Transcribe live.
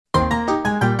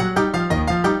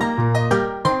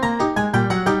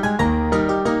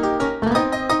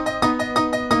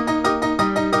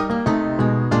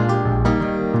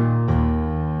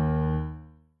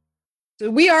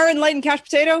we are Enlightened Couch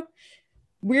Potato.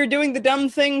 We're doing the dumb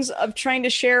things of trying to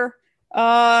share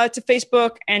to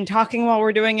Facebook and talking while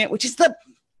we're doing it, which is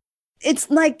it's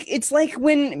like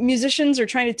when musicians are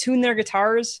trying to tune their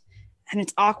guitars and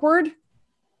it's awkward.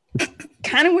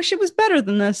 Kind of wish it was better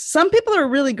than this. Some people are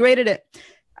really great at it.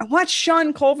 I watched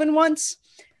Sean Colvin once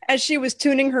as she was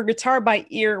tuning her guitar by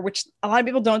ear, which a lot of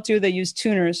people don't do. They use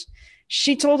tuners.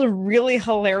 She told a really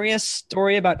hilarious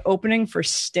story about opening for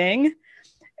Sting,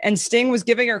 and Sting was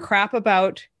giving her crap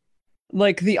about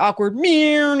like the awkward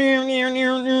while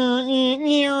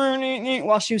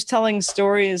she was telling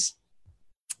stories.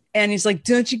 And he's like,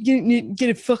 don't you get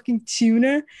a fucking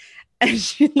tuner? And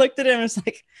she looked at him and was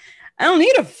like, I don't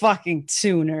need a fucking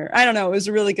tuner. I don't know. It was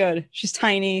really good. She's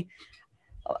tiny.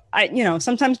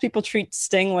 Sometimes people treat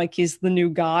Sting like he's the new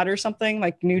God or something,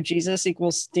 like new Jesus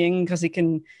equals Sting because he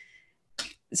can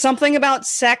something about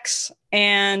sex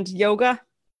and yoga.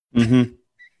 Mm-hmm.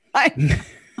 I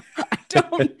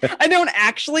don't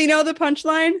actually know the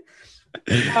punchline.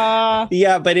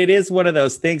 Yeah, but it is one of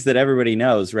those things that everybody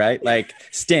knows, right? Like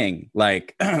Sting,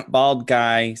 like bald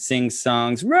guy, sings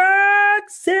songs,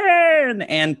 Roxanne,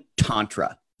 and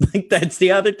Tantra. Like that's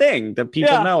the other thing that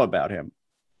people know about him.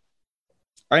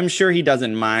 I'm sure he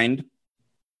doesn't mind.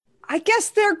 I guess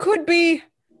there could be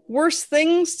worse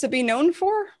things to be known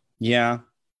for. Yeah.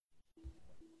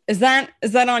 Is that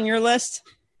on your list?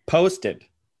 Posted.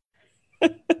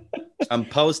 I'm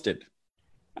posted.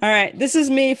 All right. This is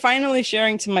me finally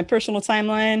sharing to my personal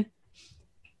timeline.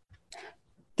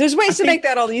 There's ways to make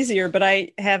that all easier, but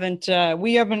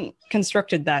we haven't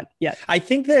constructed that yet. I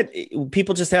think that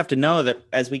people just have to know that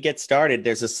as we get started,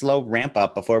 there's a slow ramp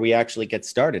up before we actually get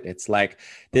started. It's like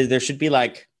there should be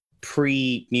like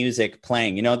pre-music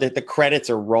playing, that the credits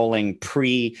are rolling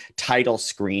pre-title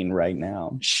screen right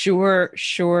now. Sure.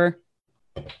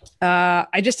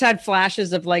 I just had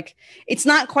flashes of like, it's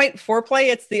not quite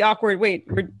foreplay. It's the awkward, wait,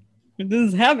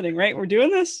 this is happening, right? We're doing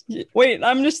this? Wait,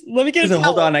 let me get a towel.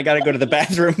 Hold on, I got to go to the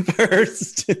bathroom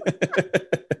first.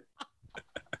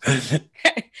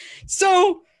 Okay.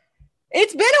 So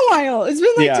it's been a while. It's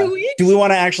been like 2 weeks. Do we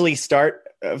want to actually start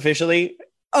officially?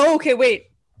 Oh, okay, wait.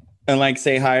 And like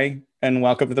say hi and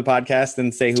welcome to the podcast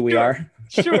and say who we are?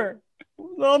 Sure.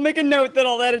 Well, I'll make a note that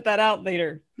I'll edit that out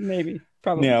later. Maybe.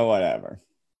 Probably. Yeah, whatever.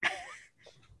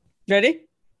 Ready?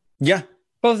 Yeah.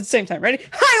 Both at the same time. Ready?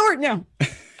 Hi, or no.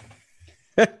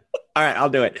 All right, I'll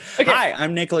do it. Okay. Hi,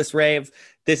 I'm Nicholas Rave.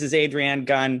 This is Adrienne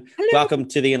Gunn. Hello. Welcome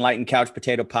to the Enlightened Couch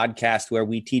Potato Podcast, where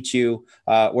we teach you,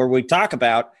 where we talk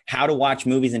about how to watch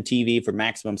movies and TV for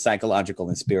maximum psychological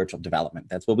and spiritual development.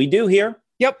 That's what we do here.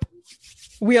 Yep.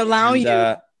 We allow you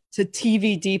to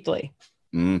TV deeply.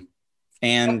 And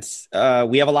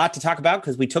we have a lot to talk about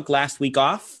because we took last week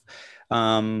off.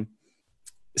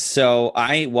 So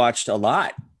I watched a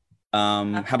lot.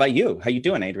 How about you? How you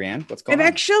doing, Adrienne? What's going on?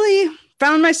 I've actually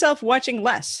found myself watching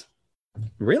less.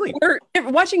 Really? We're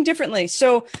watching differently.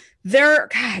 So there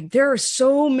are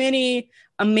so many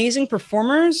amazing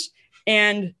performers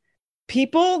and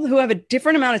people who have a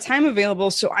different amount of time available.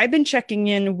 So I've been checking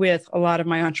in with a lot of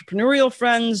my entrepreneurial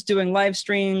friends, doing live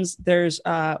streams. There's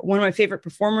one of my favorite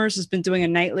performers has been doing a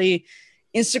nightly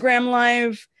Instagram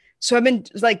live. So I've been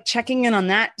like checking in on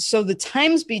that. So the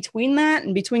times between that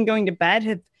and between going to bed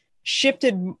have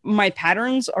shifted my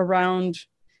patterns around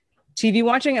TV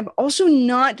watching. I've also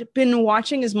not been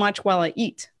watching as much while I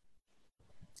eat.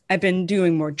 I've been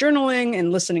doing more journaling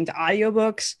and listening to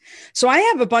audiobooks. So I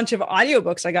have a bunch of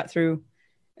audiobooks I got through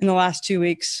in the last 2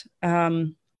 weeks,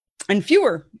 and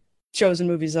fewer shows and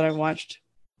movies that I've watched.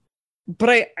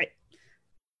 But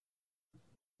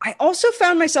I also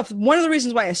found myself, one of the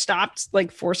reasons why I stopped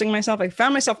like forcing myself, I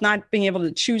found myself not being able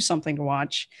to choose something to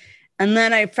watch. And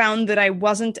then I found that I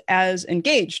wasn't as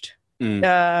engaged in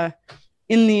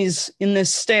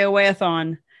this stay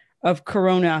away-a-thon of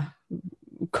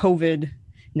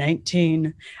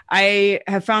COVID-19. I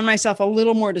have found myself a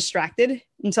little more distracted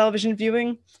in television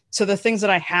viewing. So the things that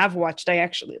I have watched, I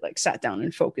actually like sat down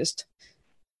and focused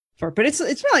for. But it's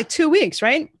been like 2 weeks,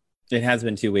 right? It has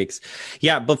been 2 weeks.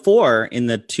 Yeah. In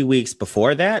the 2 weeks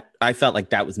before that, I felt like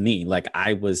that was me. Like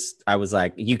I was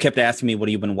like, you kept asking me, what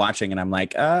have you been watching? And I'm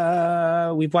like,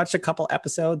 we've watched a couple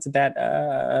episodes of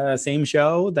that same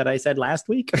show that I said last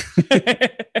week.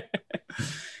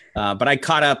 But I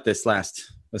caught up this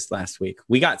last week.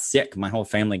 We got sick. My whole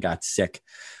family got sick,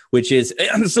 which is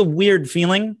it's a weird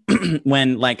feeling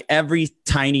when like every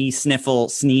tiny sniffle,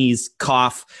 sneeze,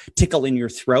 cough, tickle in your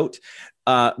throat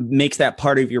makes that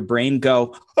part of your brain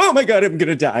go, oh my God, I'm going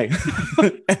to die.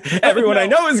 Everyone I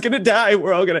know is going to die.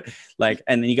 We're all going to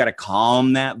and then you got to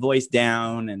calm that voice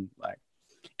down. And like,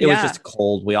 It was just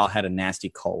cold. We all had a nasty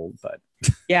cold, but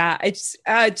yeah, it's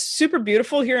super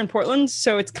beautiful here in Portland,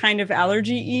 so it's kind of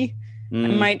allergy-y.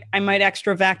 I might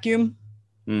extra vacuum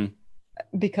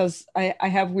because I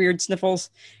have weird sniffles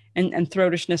and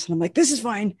throatishness, and I'm like, this is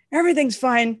fine. Everything's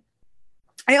fine.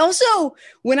 I also,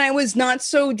 when I was not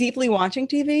so deeply watching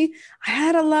TV, I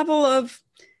had a level of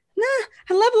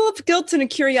guilt and a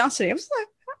curiosity. I was like,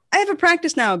 I have a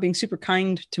practice now of being super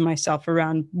kind to myself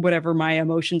around whatever my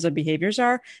emotions and behaviors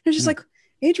are. And it's just like,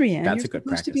 Adrienne, that's you're a good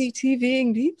supposed practice. to be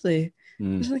TVing deeply.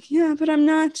 I was like, yeah, but I'm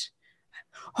not.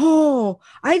 Oh,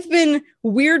 I've been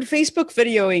weird Facebook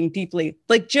videoing deeply.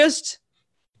 Like just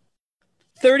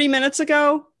 30 minutes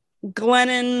ago,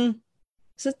 Glennon,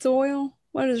 is it Doyle?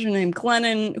 What is her name?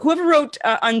 Glennon, whoever wrote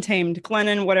Untamed,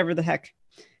 Glennon, whatever the heck,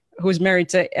 who's married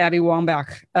to Abby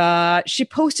Wambach. She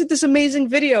posted this amazing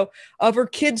video of her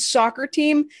kids' soccer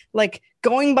team, like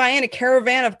going by in a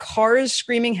caravan of cars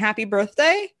screaming happy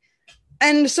birthday.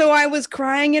 And so I was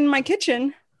crying in my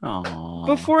kitchen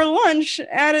before lunch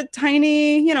at a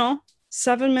tiny,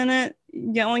 7-minute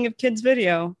yelling of kids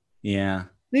video. Yeah.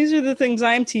 These are the things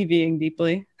I'm TVing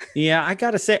deeply. Yeah, I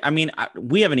gotta say, I mean,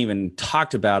 we haven't even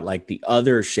talked about like the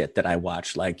other shit that I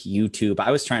watch, like YouTube.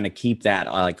 I was trying to keep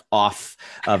that like off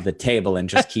of the table and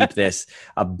just keep this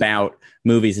about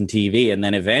movies and TV. And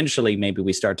then eventually maybe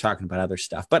we start talking about other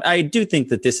stuff. But I do think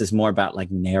that this is more about like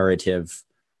narrative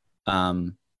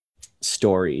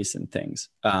stories and things.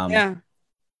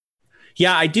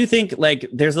 Yeah, I do think like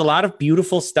there's a lot of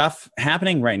beautiful stuff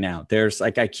happening right now. There's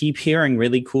like, I keep hearing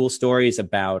really cool stories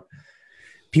about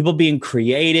people being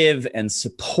creative and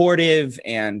supportive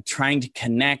and trying to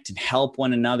connect and help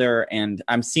one another. And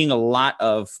I'm seeing a lot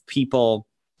of people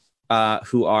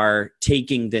who are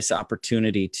taking this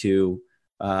opportunity to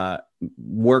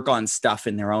work on stuff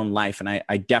in their own life. And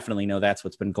I definitely know that's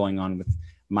what's been going on with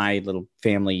my little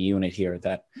family unit here,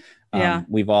 that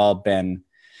we've all been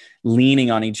leaning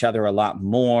on each other a lot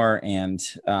more and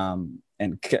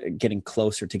getting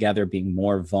closer together, being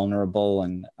more vulnerable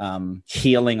and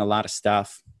healing a lot in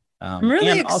I'm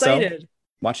really excited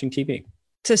watching TV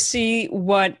to see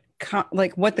what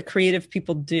the creative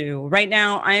people do. Right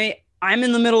now, I'm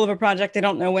in the middle of a project. I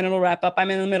don't know when it'll wrap up. I'm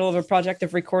in the middle of a project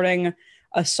of recording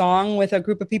a song with a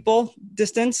group of people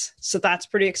distance. So that's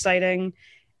pretty exciting.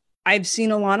 I've seen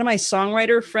a lot of my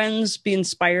songwriter friends be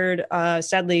inspired.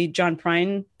 Sadly, John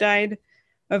Prine died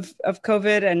of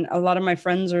COVID, and a lot of my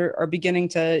friends are beginning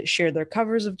to share their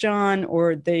covers of John,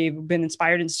 or they've been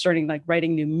inspired and starting like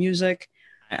writing new music.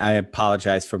 I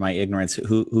apologize for my ignorance.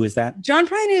 Who is that? John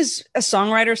Prine is a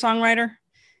songwriter.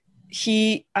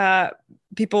 He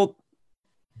people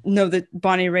know that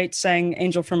Bonnie Raitt sang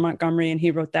Angel from Montgomery, and he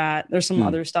wrote that. There's some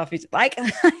other stuff. He's like,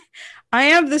 I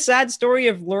have the sad story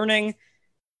of learning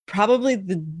probably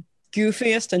the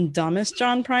goofiest and dumbest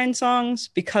John Prine songs,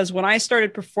 because when I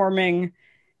started performing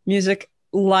music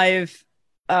live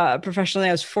professionally,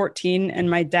 I was 14, and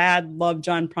my dad loved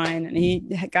John Prine, and he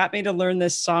got me to learn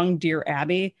this song, Dear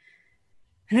Abby,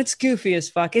 and it's goofy as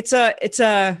fuck. It's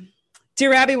a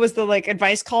Dear Abby was the like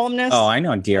advice columnist. Oh, I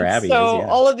know Dear Abby. So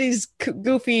all of these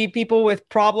goofy people with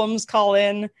problems call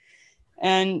in,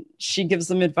 and she gives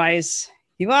them advice.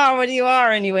 You are what you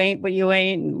are, and you ain't what you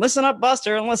ain't. Listen up,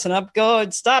 Buster, and listen up,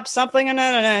 good. Stop something, and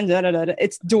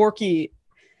it's dorky.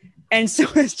 And so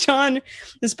as John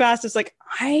this past, it's like,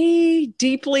 I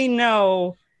deeply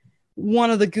know one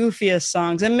of the goofiest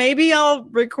songs, and maybe I'll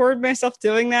record myself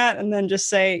doing that and then just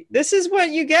say, this is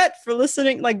what you get for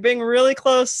listening, like being really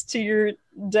close to your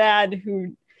dad.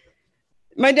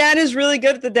 My dad is really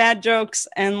good at the dad jokes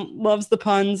and loves the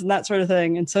puns and that sort of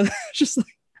thing. And so just like,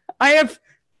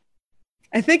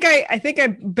 I think I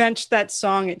benched that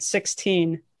song at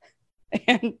 16,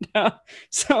 and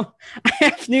so I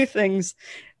have new things,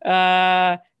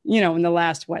 in the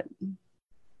last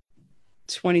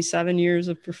 27 years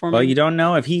of performing. Well, you don't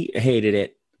know if he hated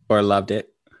it or loved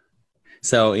it.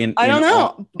 So I don't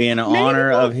know. In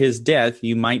honor of his death,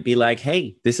 you might be like,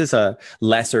 hey, this is a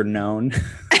lesser known.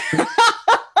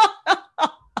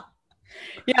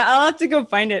 Yeah, I'll have to go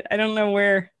find it. I don't know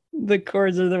where the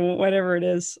chords or the whatever it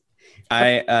is.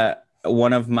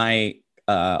 One of my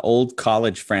old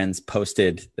college friends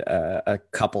posted a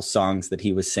couple songs that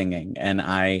he was singing, and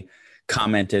I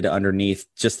commented underneath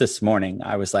just this morning.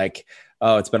 I was like,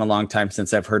 oh, it's been a long time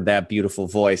since I've heard that beautiful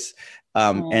voice.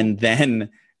 And then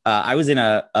I was in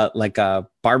a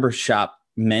barbershop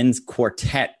men's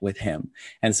quartet with him.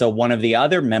 And so one of the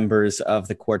other members of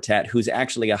the quartet, who's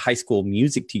actually a high school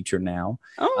music teacher now,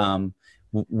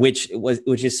 which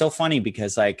is so funny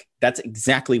because like that's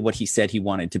exactly what he said he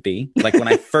wanted to be. Like when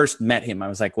I first met him, I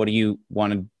was like, what do you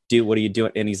want to what do you do?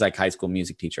 And he's like, high school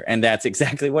music teacher. And that's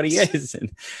exactly what he is.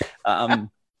 And,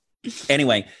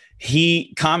 anyway,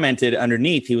 he commented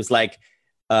underneath, he was like,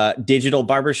 digital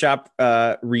barbershop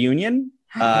reunion.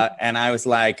 And I was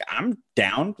like, I'm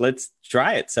down. Let's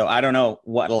try it. So I don't know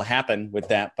what'll happen with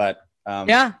that, but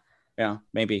yeah,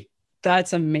 maybe.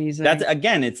 That's amazing. That's,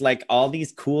 again, it's like all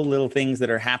these cool little things that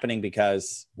are happening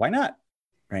because why not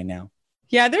right now?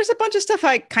 Yeah, there's a bunch of stuff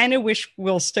I kind of wish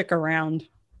will stick around.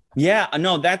 Yeah,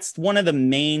 no, that's one of the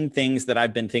main things that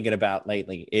I've been thinking about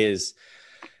lately is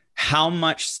how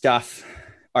much stuff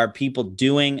are people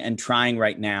doing and trying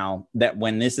right now that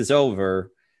when this is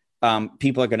over,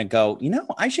 people are going to go,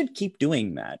 I should keep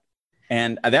doing that.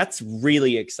 And that's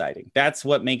really exciting. That's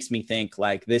what makes me think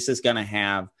like this is going to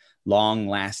have long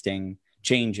lasting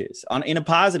changes in a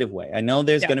positive way. I know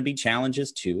there's going to be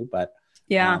challenges too, but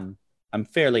I'm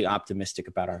fairly optimistic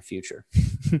about our future.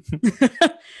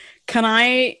 Can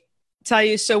I tell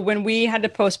you? So when we had to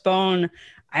postpone,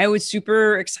 I was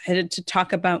super excited to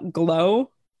talk about Glow.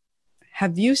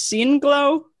 Have you seen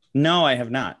Glow? No, I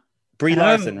have not. Brie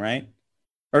Larson, right?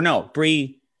 Or no,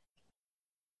 Brie.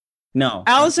 No,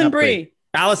 Alison Brie.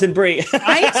 Alison Brie.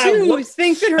 I too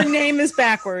think that her name is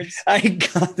backwards. I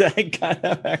got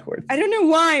that backwards. I don't know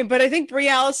why, but I think Brie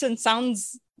Allison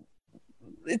sounds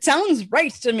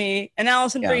right to me, and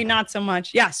Alison Brie not so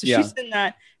much. Yeah, so she's in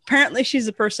that. Apparently, she's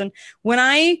a person. When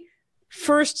I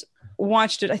first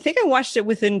watched it, I think I watched it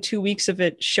within 2 weeks of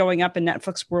it showing up in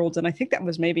Netflix World, and I think that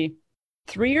was maybe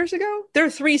 3 years ago. There are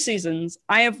 3 seasons.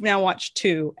 I have now watched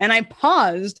 2, and I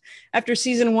paused after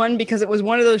season 1 because it was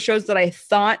one of those shows that I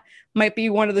thought might be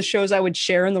one of the shows I would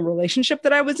share in the relationship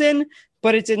that I was in,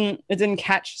 but it didn't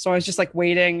catch. So I was just like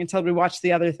waiting until we watched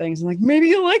the other things and like, maybe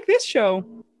you'll like this show.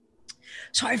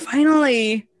 So I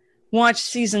finally watched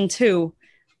season 2.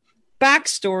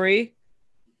 Backstory,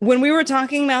 when we were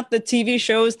talking about the TV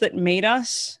shows that made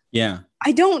us,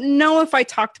 I don't know if I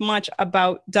talked much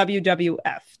about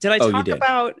WWF. Did I talk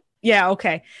about? Yeah,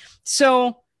 okay.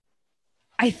 So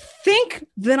I think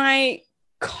that I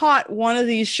caught one of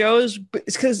these shows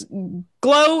because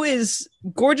Glow is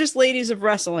Gorgeous Ladies of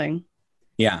Wrestling.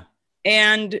 Yeah.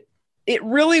 And it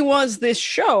really was this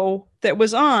show that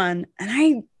was on. And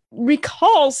I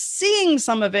recall seeing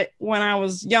some of it when I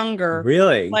was younger.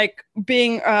 Really? Like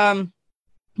being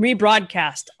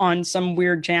rebroadcast on some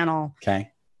weird channel.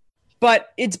 Okay.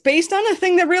 But it's based on a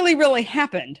thing that really, really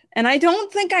happened. And I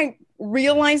don't think I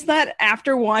realized that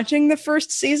after watching the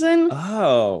first season.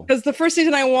 Oh. Because the first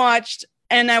season I watched,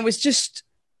 and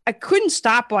I couldn't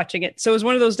stop watching it. So it was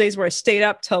one of those days where I stayed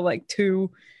up till like 2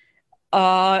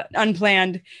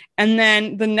 unplanned. And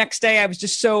then the next day I was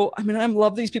just I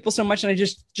love these people so much. And I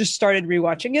just started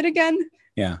rewatching it again.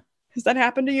 Yeah. Has that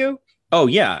happened to you? Oh,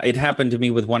 yeah. It happened to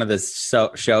me with one of the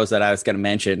shows that I was going to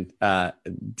mention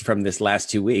from this last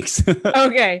 2 weeks.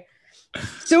 Okay.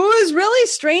 So it was really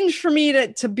strange for me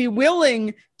to be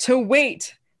willing to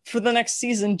wait for the next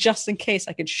season just in case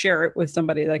I could share it with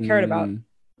somebody that I cared about.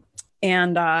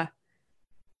 And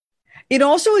it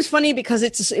also is funny because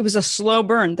it was a slow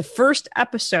burn. The first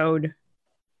episode,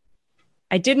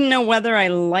 I didn't know whether I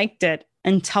liked it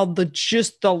until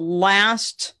the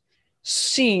last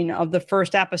scene of the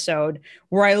first episode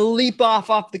where I leap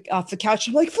off the couch.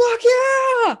 I'm like, fuck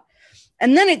yeah.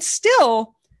 And then it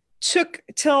still took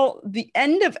till the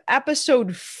end of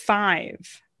episode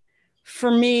 5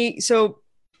 for me. So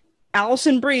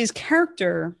Alison Brie's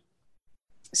character,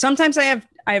 sometimes I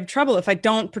have trouble if I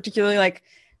don't particularly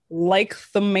like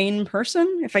the main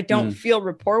person, if I don't feel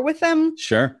rapport with them.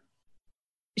 Sure.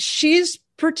 She's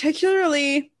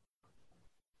particularly,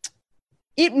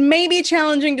 it may be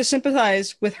challenging to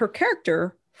sympathize with her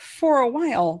character for a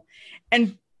while.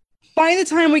 And by the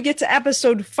time we get to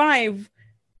episode 5,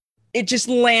 it just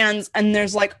lands and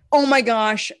there's like, oh my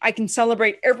gosh, I can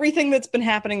celebrate everything that's been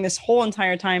happening this whole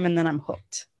entire time. And then I'm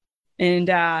hooked. And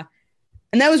that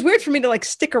was weird for me to like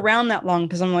stick around that long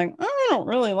because I'm like, I don't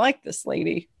really like this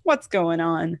lady. What's going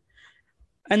on?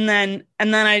 And then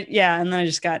I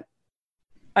just got,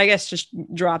 I guess, just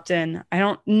dropped in. I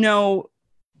don't know.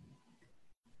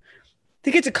 I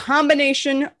think it's a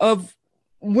combination of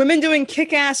women doing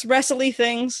kick-ass wrestly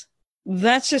things.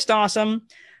 That's just awesome.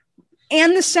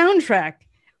 And the soundtrack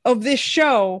of this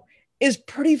show is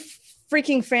pretty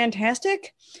freaking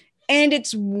fantastic. And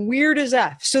it's weird as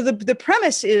F. So the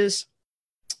premise is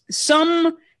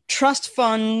some trust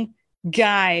fund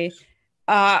guy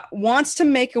wants to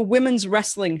make a women's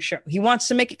wrestling show. He wants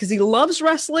to make it because he loves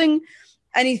wrestling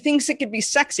and he thinks it could be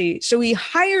sexy. So he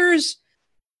hires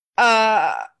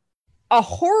a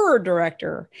horror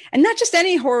director, and not just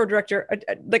any horror director,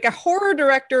 like a horror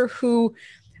director who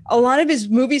a lot of his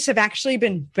movies have actually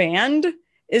been banned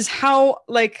is how,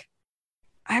 like,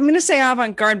 I'm going to say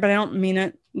avant-garde, but I don't mean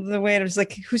it the way it was,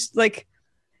 like, who's like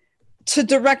to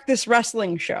direct this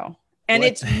wrestling show. And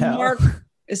it's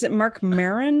is it Mark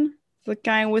Maron? The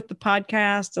guy with the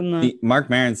podcast and the Mark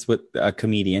Maron's with a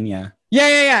comedian. Yeah.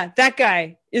 Yeah. That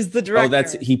guy is the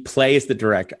director. He plays the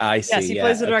director. I see. Yes, he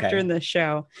plays the director in this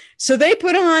show. So they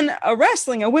put on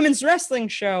a women's wrestling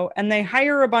show, and they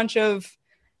hire a bunch of,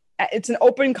 it's an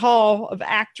open call of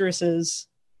actresses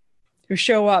who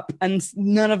show up, and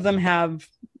none of them have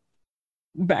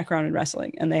background in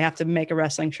wrestling, and they have to make a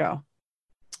wrestling show,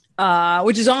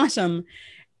 which is awesome.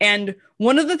 And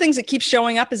one of the things that keeps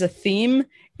showing up as a theme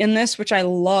in this, which I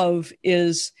love,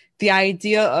 is the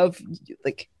idea of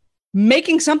like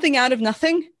making something out of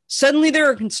nothing. Suddenly there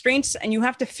are constraints, and you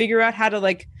have to figure out how to,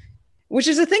 like, which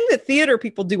is a thing that theater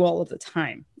people do all of the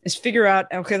time, is figure out,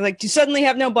 okay, like, you suddenly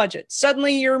have no budget.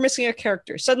 Suddenly you're missing a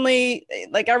character. Suddenly,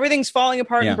 like, everything's falling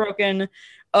apart and broken.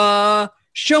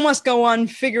 Show must go on,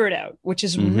 figure it out, which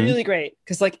is really great.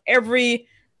 Because, like,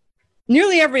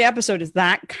 nearly every episode is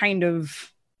that kind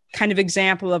of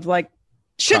example of, like,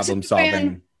 problem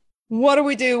solving. What do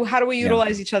we do? How do we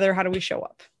utilize each other? How do we show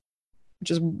up? Which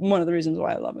is one of the reasons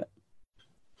why I love it.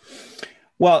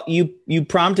 Well, you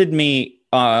prompted me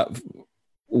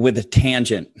with a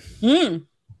tangent.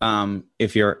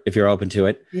 If you're open to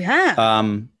it. Yeah.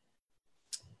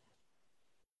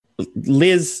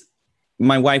 Liz,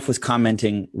 my wife, was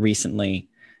commenting recently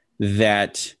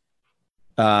that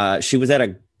she was at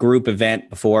a group event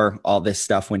before all this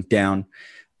stuff went down.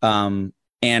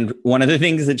 And one of the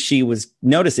things that she was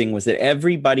noticing was that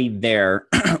everybody there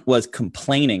was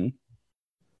complaining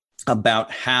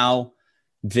about how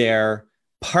their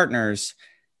partners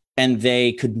and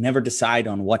they could never decide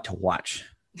on what to watch.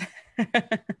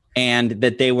 And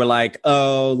that they were like,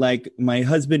 oh, like, my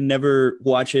husband never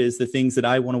watches the things that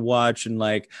I want to watch. And,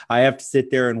 like, I have to sit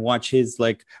there and watch his,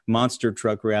 like, monster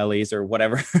truck rallies or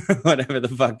whatever, whatever the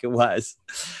fuck it was.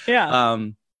 Yeah.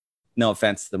 No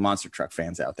offense to the monster truck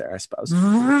fans out there, I suppose.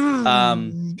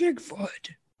 Bigfoot.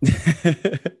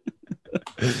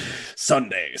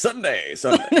 Sunday.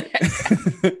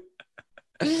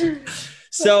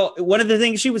 So one of the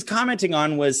things she was commenting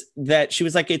on was that she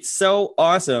was like, it's so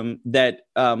awesome that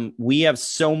we have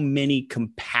so many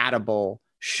compatible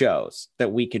shows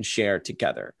that we can share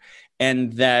together.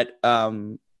 And that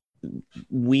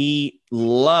we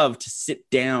love to sit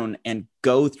down and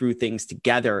go through things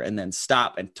together and then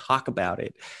stop and talk about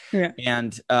it. Yeah.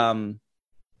 And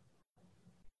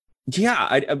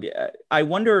I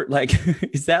wonder, like,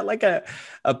 is that like a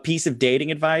piece of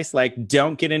dating advice? Like,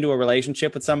 don't get into a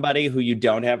relationship with somebody who you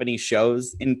don't have any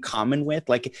shows in common with.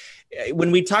 Like, when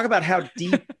we talk about how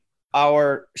deep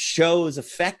our shows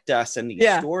affect us and these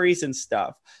stories and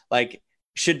stuff, like,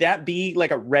 should that be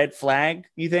like a red flag,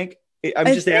 you think?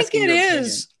 I think it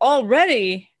is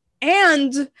already.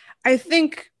 And I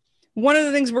think one of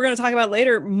the things we're going to talk about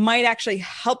later might actually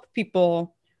help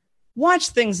people watch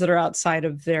things that are outside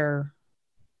of their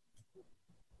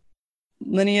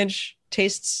lineage,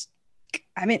 tastes.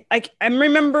 I mean, I'm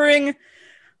remembering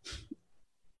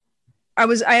I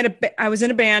was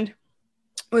in a band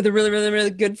with a really, really,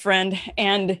 really good friend,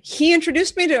 and he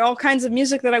introduced me to all kinds of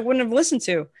music that I wouldn't have listened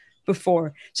to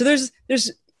before. So there's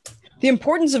the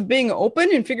importance of being open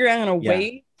and figuring out a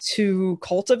way to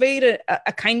cultivate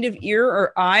a kind of ear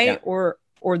or eye or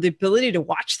the ability to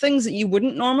watch things that you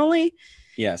wouldn't normally.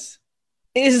 Yes.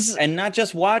 And not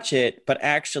just watch it, but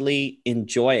actually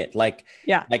enjoy it. Like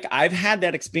I've had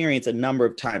that experience a number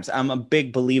of times. I'm a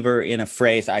big believer in a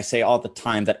phrase I say all the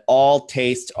time, that all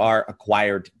tastes are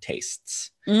acquired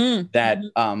tastes.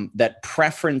 That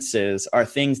preferences are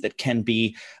things that can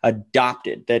be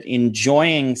adopted, that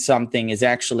enjoying something is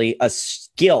actually a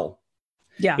skill.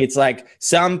 Yeah. It's like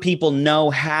some people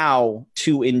know how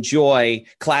to enjoy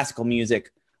classical music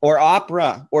or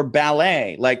opera or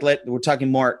ballet. Like we're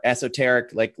talking more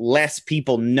esoteric, like less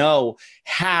people know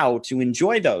how to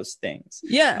enjoy those things.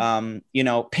 Yeah.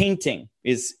 Painting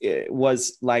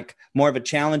was like more of a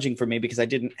challenging for me because I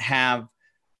didn't have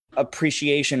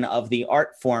appreciation of the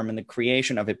art form and the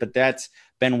creation of it, but that's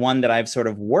been one that I've sort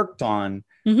of worked on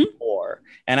more.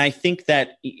 And I think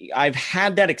that I've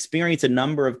had that experience a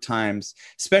number of times,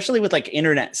 especially with like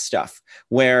internet stuff,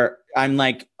 where I'm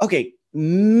like, okay,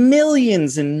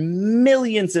 millions and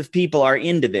millions of people are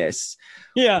into this.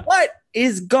 Yeah. What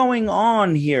is going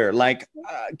on here? Like,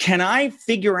 can I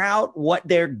figure out what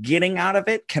they're getting out of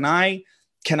it? Can I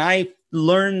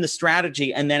learn the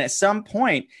strategy? And then at some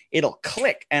point it'll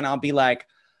click and I'll be like,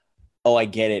 oh, I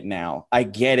get it now. I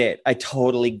get it. I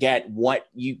totally get what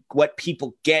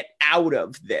people get out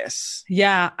of this.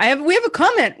 Yeah, we have a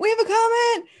comment.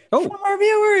 From our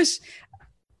viewers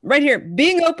right here.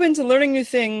 Being open to learning new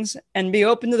things and be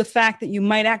open to the fact that you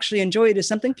might actually enjoy it is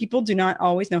something people do not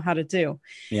always know how to do.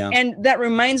 Yeah. And that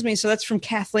reminds me, so that's from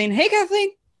Kathleen. Hey, Kathleen.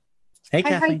 Hey,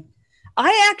 Kathleen.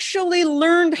 I actually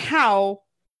learned how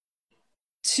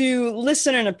to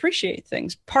listen and appreciate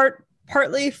things.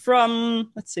 Partly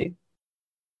from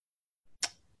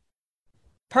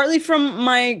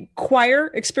my choir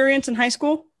experience in high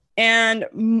school,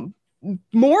 and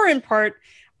more in part,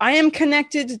 I am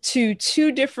connected to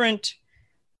 2 different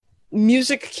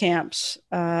music camps,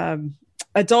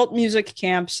 adult music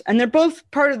camps, and they're both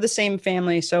part of the same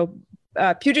family. So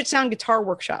Puget Sound Guitar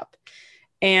Workshop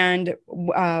and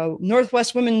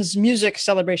Northwest Women's Music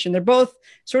Celebration. They're both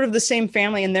sort of the same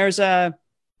family. And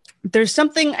there's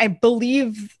something, I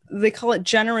believe they call it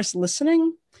generous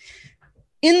listening.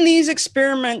 In these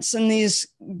experiments and these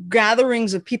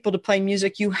gatherings of people to play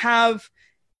music, you have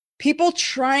people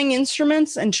trying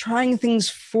instruments and trying things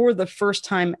for the first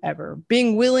time ever,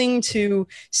 being willing to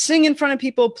sing in front of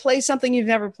people, play something you've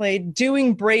never played,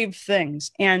 doing brave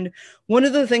things. And one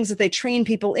of the things that they train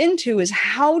people into is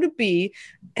how to be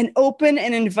an open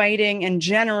and inviting and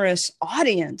generous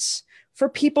audience for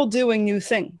people doing new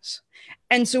things.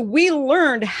 And so we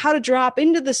learned how to drop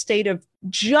into the state of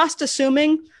just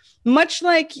assuming, much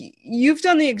like you've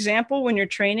done the example when you're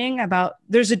training about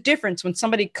there's a difference when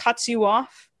somebody cuts you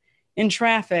off in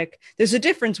traffic. There's a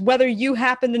difference whether you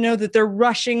happen to know that they're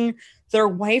rushing their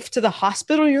wife to the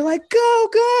hospital. You're like,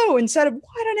 go, instead of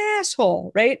what an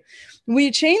asshole, right?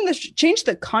 We change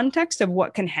the context of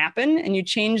what can happen, and you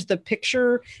change the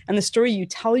picture and the story you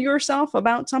tell yourself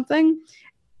about something.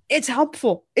 It's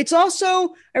helpful. It's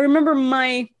also, I remember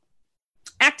my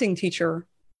acting teacher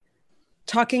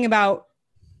talking about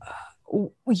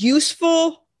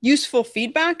useful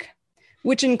feedback,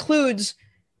 which includes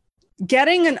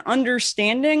getting an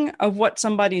understanding of what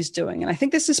somebody's doing. And I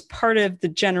think this is part of the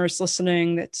generous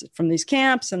listening that's from these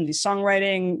camps and these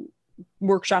songwriting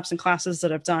workshops and classes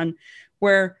that I've done,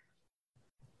 where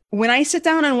when I sit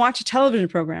down and watch a television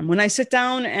program, when I sit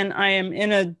down and I am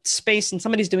in a space and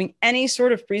somebody's doing any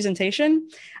sort of presentation,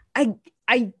 I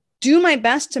do my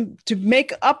best to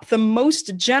make up the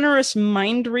most generous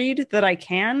mind read that I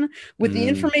can with the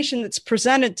information that's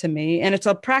presented to me. And it's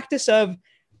a practice of,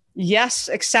 yes,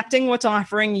 accepting what's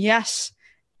offering, yes,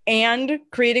 and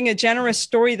creating a generous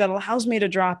story that allows me to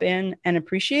drop in and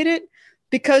appreciate it,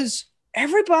 because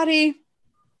everybody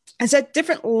is at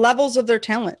different levels of their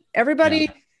talent. Everybody,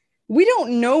 we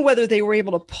don't know whether they were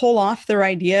able to pull off their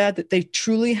idea that they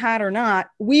truly had or not.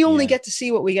 We only get to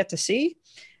see what we get to see.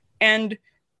 And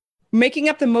making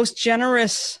up the most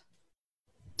generous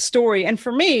story. And for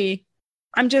me,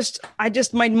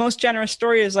 my most generous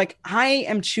story is like, I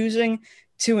am choosing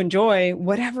to enjoy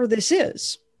whatever this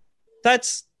is.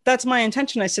 That's my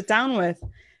intention. I sit down with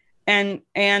and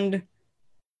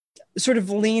sort of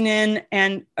lean in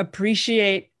and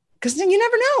appreciate, because then you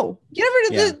never know.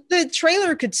 The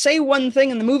trailer could say one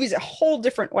thing and the movie's a whole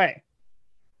different way.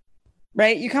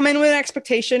 Right? You come in with an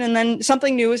expectation and then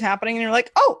something new is happening and you're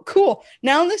like, oh, cool.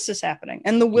 Now this is happening.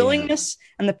 And the willingness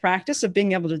and the practice of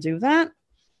being able to do that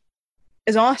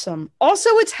is awesome. Also,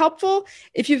 it's helpful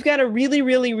if you've got a really,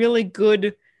 really, really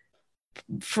good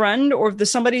friend, or if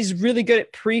somebody's really good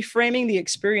at pre-framing the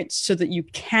experience so that you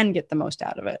can get the most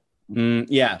out of it.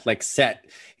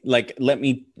 Let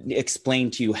me explain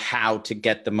to you how to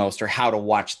get the most, or how to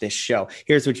watch this show.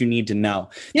 Here's what you need to know.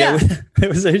 Yeah. There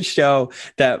was a show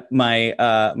that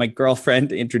my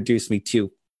girlfriend introduced me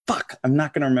to. Fuck, I'm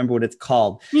not going to remember what it's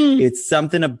called. It's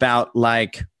something about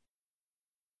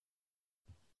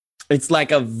it's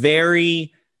like a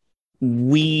very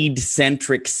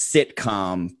weed-centric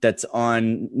sitcom that's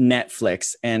on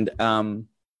Netflix. And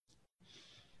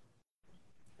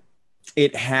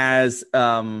it has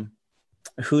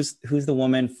who's the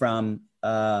woman from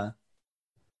oh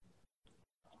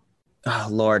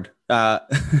Lord, my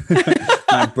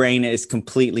brain is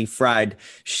completely fried.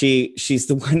 She's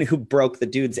the one who broke the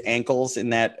dude's ankles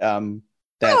in that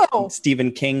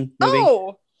Stephen King movie.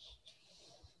 Oh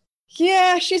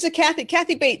yeah, she's a Kathy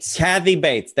Bates. Kathy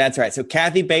Bates, that's right. So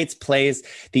Kathy Bates plays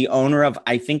the owner of,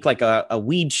 I think, like a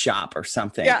weed shop or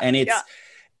something. Yeah, and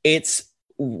it's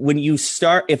when you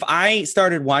start, if I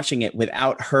started watching it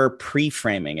without her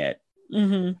pre-framing it,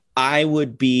 I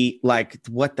would be like,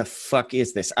 what the fuck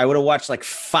is this? I would have watched like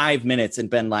 5 minutes and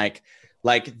been like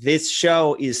this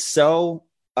show is so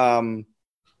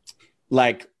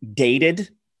like dated.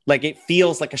 Like it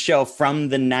feels like a show from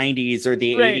the 90s or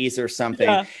the 80s or something.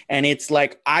 Yeah. And it's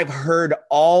like, I've heard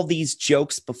all these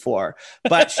jokes before,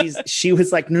 but she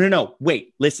was like, no,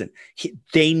 wait, listen,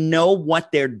 they know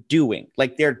what they're doing.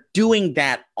 Like they're doing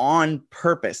that on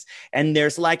purpose. And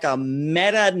there's like a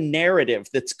meta narrative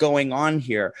that's going on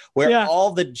here where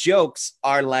all the jokes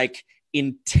are like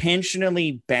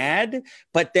intentionally bad,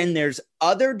 but then there's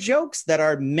other jokes that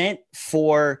are meant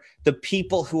for the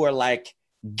people who are like,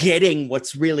 getting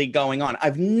what's really going on.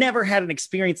 I've never had an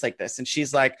experience like this. And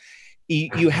she's like,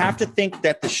 you have to think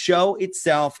that the show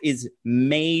itself is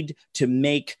made to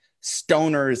make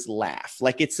stoners laugh.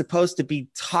 Like it's supposed to be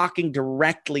talking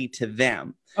directly to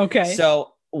them. Okay.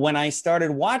 So when I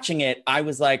started watching it, I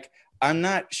was like, I'm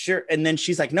not sure. And then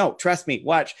she's like, no, trust me,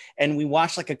 watch. And we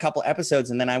watched like a couple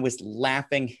episodes and then I was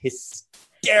laughing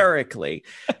hysterically.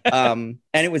 And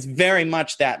it was very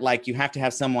much that like, you have to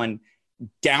have someone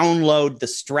download the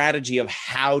strategy of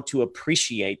how to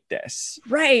appreciate this.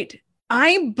 Right.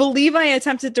 I believe I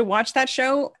attempted to watch that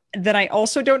show that I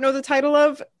also don't know the title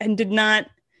of and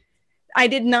I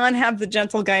did not have the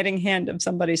gentle guiding hand of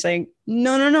somebody saying,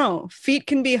 no, feet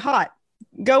can be hot.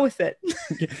 Go with it.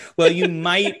 Well, you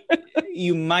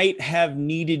might have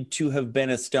needed to have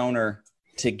been a stoner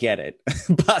to get it.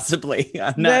 Possibly.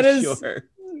 I'm not sure.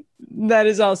 That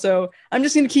is also, I'm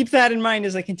just going to keep that in mind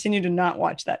as I continue to not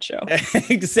watch that show.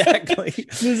 Exactly.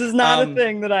 This is not a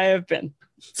thing that I have been.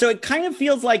 So it kind of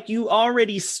feels like you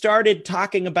already started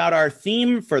talking about our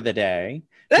theme for the day.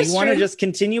 Do you want to just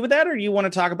continue with that, or do you want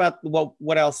to talk about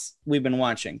what else we've been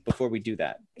watching before we do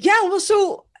that? Yeah, well,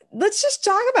 so let's just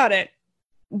talk about it.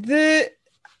 A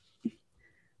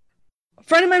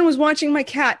friend of mine was watching my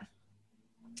cat.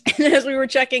 And as we were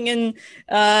checking in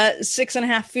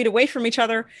 6.5 feet away from each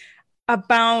other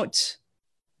about,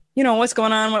 what's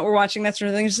going on, what we're watching, that sort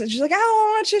of thing. She's like, I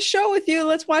want to watch a show with you.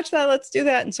 Let's watch that. Let's do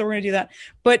that. And so we're going to do that.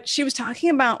 But she was talking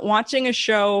about watching a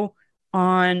show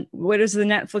on, what is the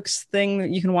Netflix thing that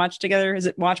you can watch together? Is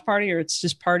it Watch Party or it's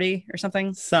just Party or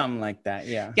something? Something like that.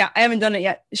 Yeah. Yeah. I haven't done it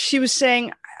yet. She was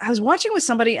saying, I was watching with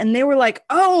somebody and they were like,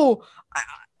 oh,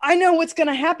 I know what's going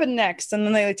to happen next. And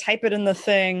then they type it in the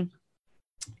thing.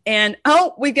 And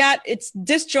it's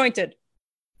disjointed.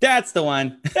 That's the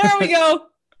one. There we go.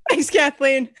 Thanks,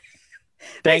 Kathleen.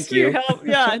 Thanks for your help.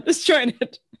 Yeah,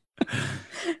 disjointed. I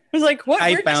was like, what?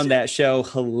 I found that show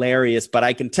hilarious, but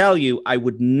I can tell you, I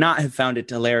would not have found it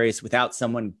hilarious without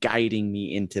someone guiding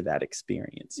me into that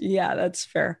experience. Yeah, that's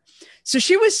fair. So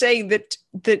she was saying that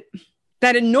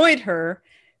annoyed her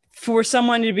for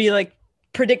someone to be like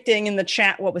predicting in the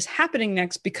chat what was happening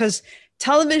next, because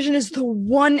television is the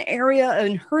one area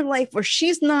in her life where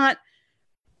she's not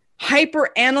hyper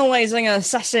analyzing and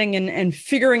assessing and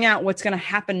figuring out what's going to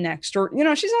happen next. Or,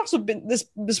 she's also been,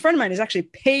 this friend of mine is actually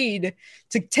paid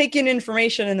to take in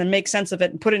information and then make sense of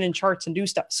it and put it in charts and do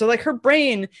stuff. So like her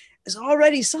brain is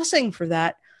already sussing for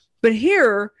that. But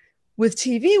here with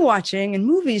TV watching and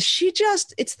movies,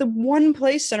 it's the one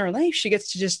place in her life she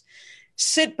gets to just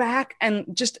sit back and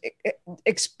just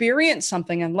experience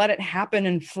something and let it happen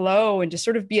and flow and just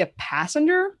sort of be a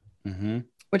passenger,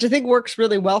 which I think works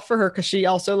really well for her because she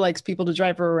also likes people to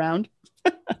drive her around.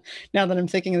 Now that I'm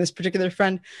thinking of this particular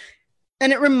friend.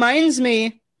 And it reminds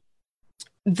me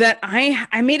that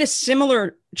I made a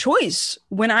similar choice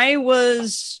when I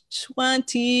was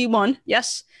 21.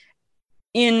 Yes.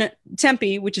 In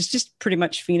Tempe, which is just pretty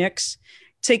much Phoenix,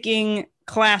 taking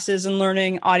classes and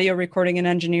learning audio recording and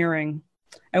engineering.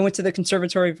 I went to the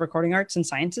Conservatory of Recording Arts and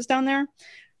Sciences down there.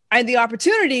 I had the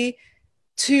opportunity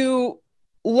to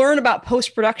learn about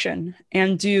post-production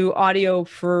and do audio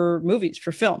for movies,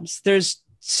 for films. There's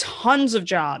tons of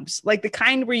jobs, like the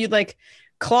kind where you like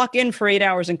clock in for 8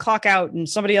 hours and clock out and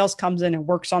somebody else comes in and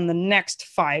works on the next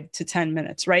 5 to 10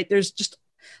 minutes, right? There's just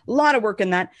a lot of work in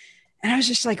that. And I was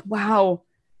just like, wow.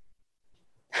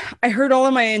 I heard all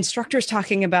of my instructors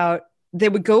talking about they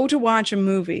would go to watch a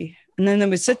movie and then they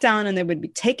would sit down and they would be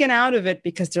taken out of it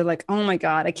because they're like, oh my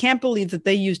God, I can't believe that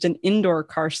they used an indoor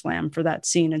car slam for that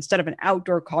scene instead of an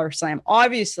outdoor car slam.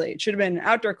 Obviously, it should have been an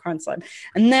outdoor car slam.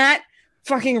 And that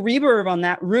fucking reverb on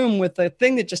that room with the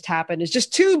thing that just happened is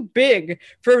just too big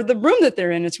for the room that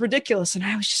they're in. It's ridiculous. And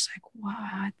I was just like,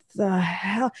 what the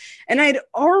hell? And I'd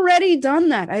already done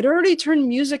that. I'd already turned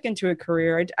music into a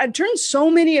career. I'd turned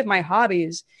so many of my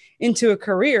hobbies into a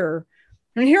career.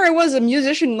 And here I was, a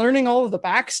musician, learning all of the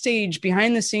backstage,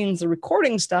 behind the scenes, the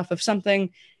recording stuff of something.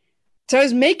 So I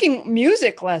was making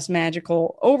music less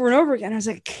magical over and over again. I was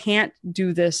like, I can't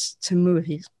do this to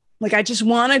movies. Like, I just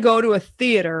want to go to a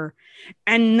theater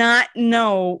and not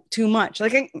know too much.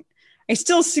 Like, I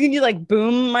still see like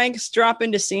boom mics drop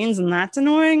into scenes, and that's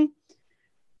annoying.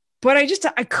 but I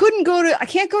can't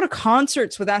go to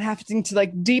concerts without having to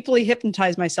like deeply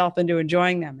hypnotize myself into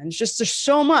enjoying them. And it's just, there's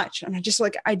so much. And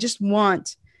I just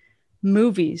want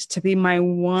movies to be my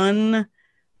one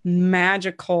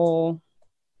magical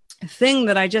thing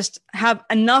that I just have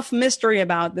enough mystery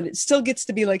about that it still gets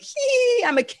to be like,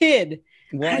 I'm a kid.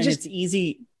 Well, and it's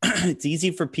easy. It's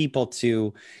easy for people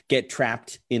to get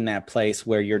trapped in that place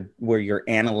where you're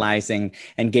analyzing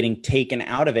and getting taken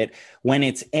out of it when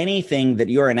it's anything that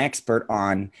you're an expert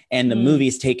on and the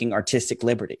movie's taking artistic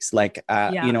liberties. Like,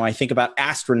 I think about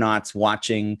astronauts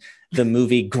watching the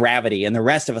movie Gravity, and the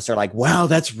rest of us are like, wow,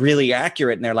 that's really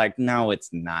accurate. And they're like, no, it's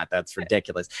not. That's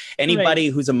ridiculous. Anybody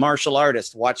who's a martial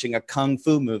artist watching a Kung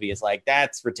Fu movie is like,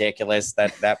 that's ridiculous.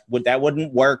 That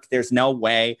wouldn't work. There's no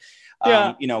way.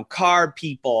 Car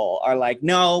people are like,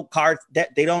 no, cars,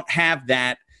 that they don't have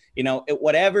that,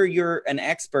 whatever you're an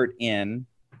expert in.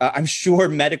 I'm sure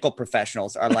medical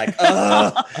professionals are like,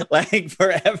 like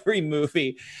for every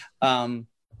movie.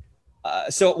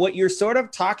 So what you're sort of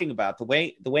talking about, the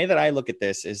way that I look at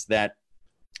this is that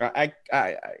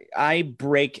I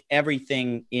break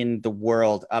everything in the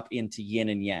world up into yin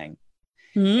and yang.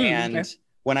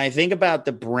 When I think about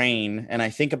the brain and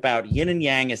I think about yin and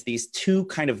yang as these two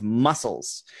kind of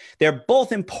muscles, they're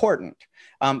both important.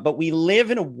 But we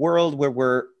live in a world where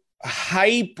we're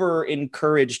hyper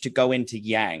encouraged to go into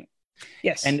yang.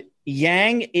 Yes. And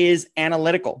yang is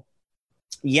analytical.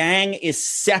 Yang is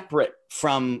separate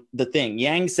from the thing.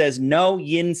 Yang says no,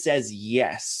 yin says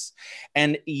yes.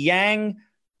 And yang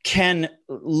can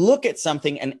look at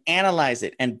something and analyze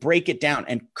it and break it down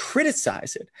and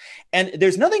criticize it. And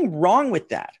there's nothing wrong with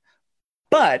that.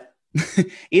 But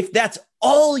if that's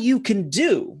all you can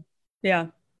do,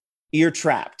 you're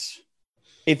trapped.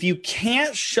 If you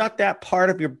can't shut that part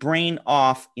of your brain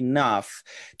off enough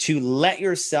to let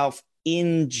yourself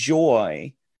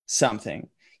enjoy something,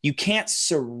 you can't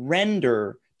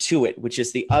surrender to it, which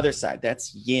is the other side.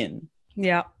 That's yin.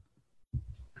 Yeah.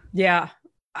 Yeah.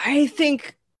 I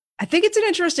think it's an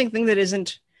interesting thing that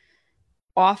isn't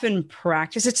often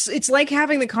practiced. It's like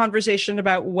having the conversation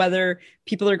about whether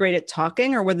people are great at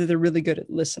talking or whether they're really good at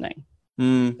listening.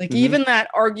 Even that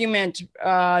argument,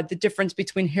 the difference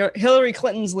between Hillary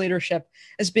Clinton's leadership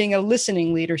as being a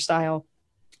listening leader style.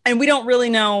 And we don't really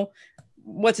know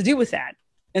what to do with that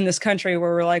in this country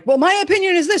where we're like, well, my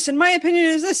opinion is this and my opinion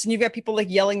is this. And you've got people like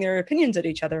yelling their opinions at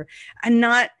each other and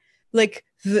not like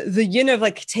the yin of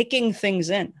like taking things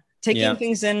in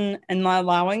and not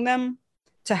allowing them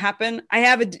to happen. I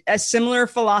have a similar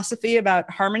philosophy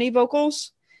about harmony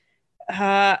vocals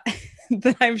that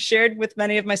I've shared with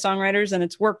many of my songwriters, and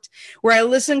it's worked, where I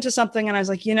listened to something and I was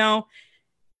like,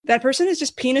 that person is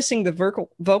just penising the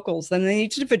vocals. Then they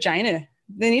need to vagina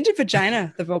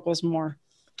the vocals more.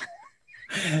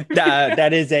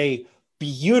 That is a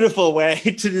beautiful way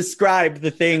to describe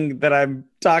the thing that I'm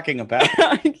talking about.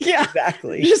 Yeah,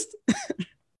 exactly.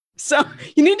 So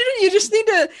you just need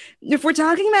to, if we're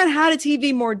talking about how to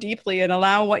TV more deeply and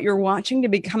allow what you're watching to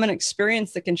become an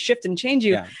experience that can shift and change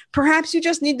you, perhaps you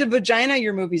just need to vagina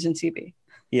your movies and TV.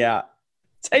 Yeah.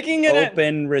 Taking it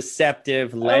open,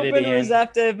 receptive, let it in. Open,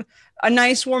 receptive, a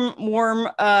nice warm,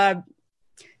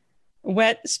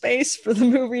 wet space for the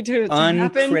movie to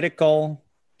happen. Uncritical,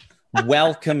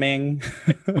 welcoming.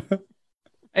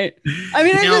 I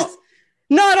mean,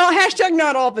 not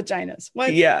all vaginas.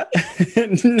 What? Yeah.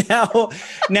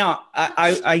 Now,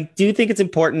 I do think it's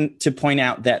important to point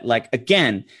out that, like,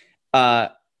 again,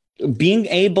 being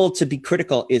able to be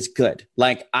critical is good.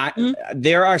 Like,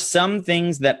 there are some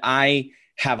things that I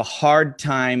have a hard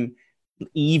time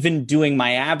even doing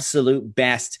my absolute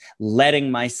best,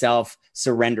 letting myself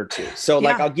surrender to. So,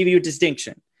 like, I'll give you a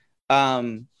distinction.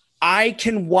 I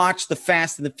can watch the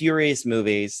Fast and the Furious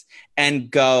movies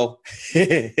and go,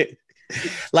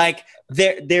 like,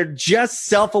 they're just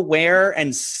self-aware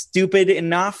and stupid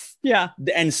enough. Yeah.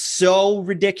 And so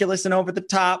ridiculous and over the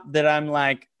top that I'm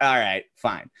like, all right,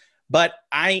 fine. But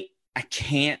I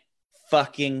can't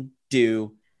fucking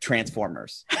do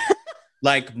Transformers.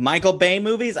 Like Michael Bay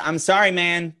movies, I'm sorry,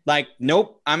 man. Like,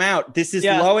 nope, I'm out. This is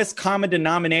lowest common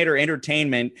denominator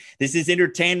entertainment. This is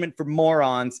entertainment for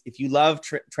morons. If you love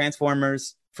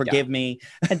Transformers, forgive me.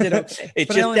 I did okay.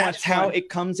 It's just that's how it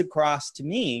comes across to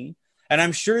me. And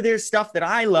I'm sure there's stuff that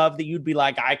I love that you'd be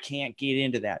like, I can't get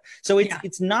into that. So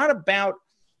it's not about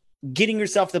getting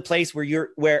yourself to the place where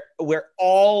where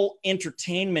all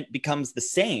entertainment becomes the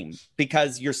same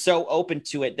because you're so open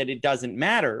to it that it doesn't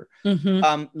matter.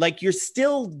 Like you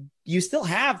still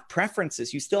have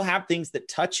preferences. You still have things that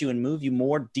touch you and move you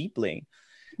more deeply.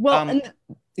 Well,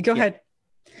 go ahead.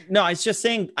 No, I was just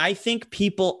saying, I think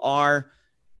people are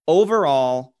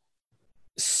overall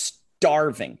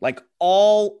starving. Like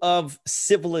all of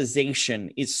civilization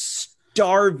is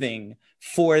starving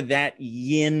for that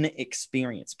yin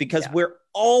experience because we're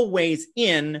always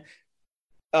in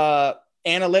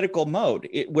analytical mode.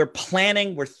 We're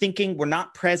planning, we're thinking, we're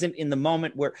not present in the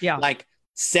moment. We're like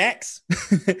sex,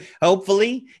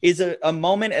 hopefully, is a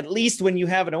moment, at least when you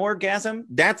have an orgasm,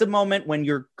 that's a moment when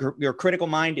your critical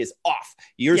mind is off.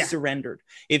 You're surrendered.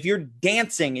 If you're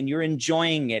dancing and you're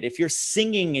enjoying it, if you're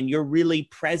singing and you're really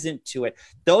present to it,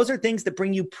 those are things that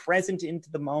bring you present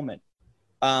into the moment.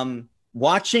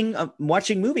 Watching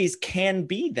movies can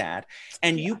be that,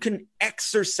 and you can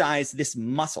exercise this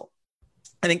muscle.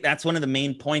 I think that's one of the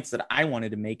main points that I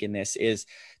wanted to make in this, is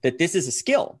that this is a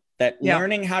skill, that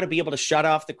learning how to be able to shut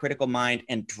off the critical mind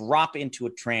and drop into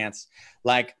a trance.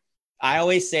 Like I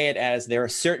always say it as, there are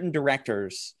certain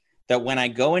directors that when I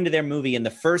go into their movie in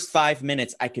the first 5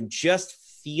 minutes, I can just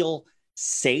feel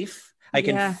safe. I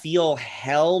can feel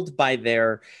held by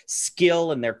their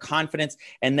skill and their confidence.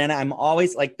 And then I'm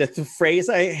always like, the phrase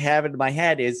I have in my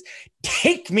head is,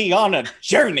 take me on a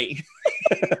journey.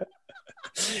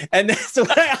 And that's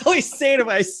what I always say to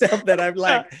myself, that I'm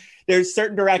like, there's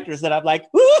certain directors that I'm like,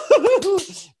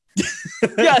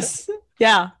 yes.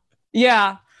 Yeah.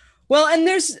 Yeah. Well, and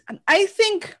I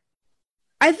think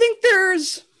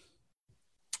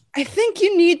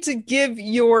you need to give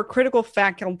your critical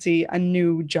faculty a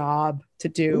new job to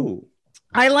do. Ooh.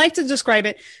 I like to describe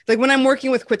it like when I'm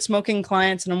working with quit smoking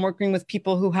clients, and I'm working with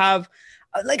people who have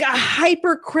like a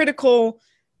hypercritical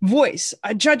voice,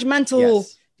 a judgmental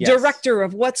director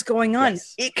of what's going on.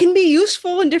 Yes. It can be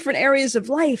useful in different areas of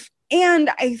life.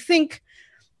 And I think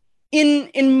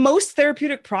in most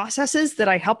therapeutic processes that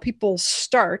I help people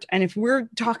start, and if we're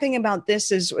talking about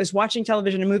this as watching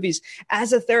television and movies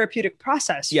as a therapeutic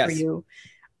process for you,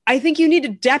 I think you need to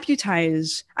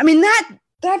deputize. I mean,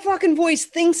 that fucking voice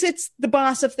thinks it's the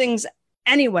boss of things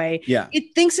anyway. Yeah.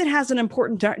 It thinks it has an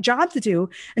important job to do.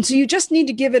 And so you just need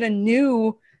to give it a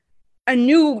new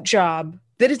job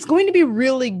that it's going to be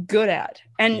really good at.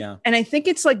 And I think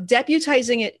it's like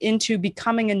deputizing it into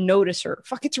becoming a noticer.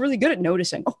 Fuck, it's really good at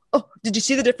noticing. Oh, did you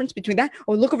see the difference between that?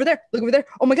 Oh, look over there. Look over there.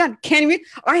 Oh my God, can't even,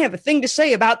 I have a thing to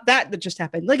say about that just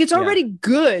happened. Like, it's already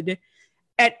good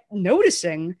at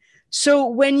noticing. So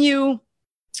when you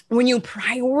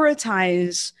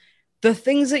prioritize the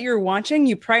things that you're watching,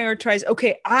 you prioritize,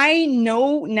 okay, I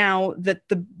know now that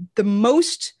the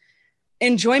most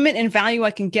enjoyment and value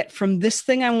I can get from this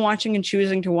thing I'm watching and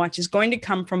choosing to watch is going to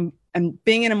come from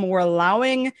being in a more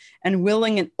allowing and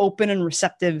willing and open and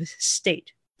receptive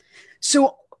state.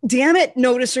 So damn it,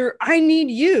 noticer, I need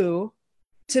you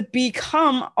to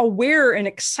become aware and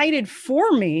excited for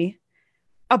me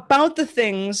about the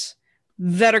things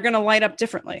that are going to light up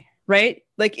differently, right?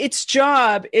 Like, its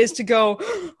job is to go,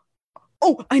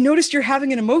 oh, I noticed you're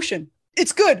having an emotion.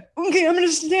 It's good. Okay, I'm going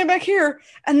to stand back here.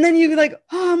 And then you be like,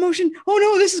 oh, emotion. Oh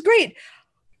no, this is great.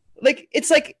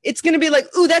 It's going to be like,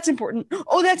 oh, that's important.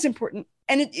 Oh, that's important.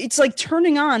 And it's like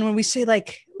turning on when we say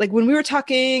like when we were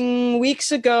talking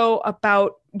weeks ago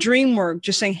about dream work,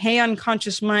 just saying, hey,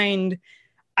 unconscious mind,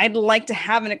 I'd like to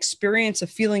have an experience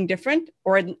of feeling different,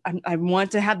 or I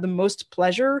want to have the most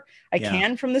pleasure I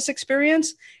can from this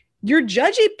experience. Your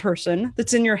judgy person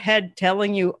that's in your head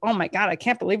telling you, oh my God, I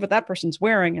can't believe what that person's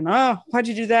wearing. And, oh, why'd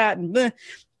you do that? And bleh.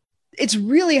 It's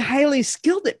really highly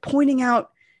skilled at pointing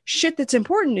out shit that's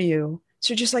important to you.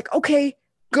 So just like, okay,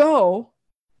 go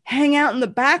hang out in the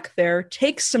back there,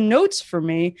 take some notes for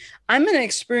me. I'm going to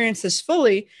experience this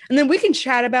fully. And then we can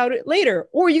chat about it later.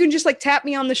 Or you can just like tap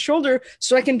me on the shoulder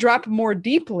so I can drop more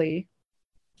deeply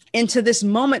into this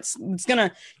moment. It's going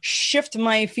to shift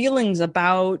my feelings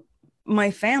about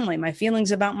my family, my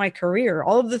feelings about my career,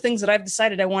 all of the things that I've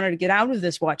decided I wanted to get out of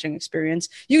this watching experience.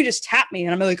 You just tap me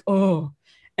and I'm like, oh,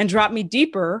 and drop me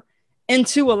deeper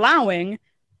into allowing,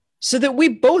 so that we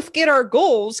both get our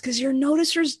goals. Because your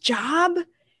noticer's job,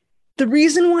 the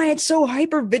reason why it's so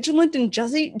hyper vigilant and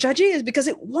judgy is because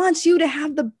it wants you to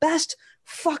have the best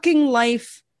fucking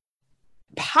life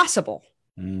possible.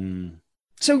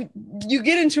 So you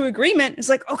get into agreement. It's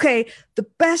like, okay, the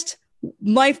best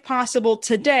life possible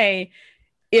today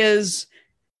is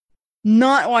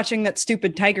not watching that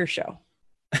stupid tiger show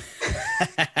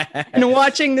and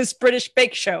watching this British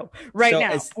bake show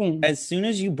now. As soon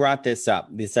as you brought this up,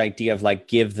 this idea of like,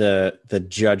 give the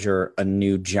judger a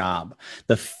new job,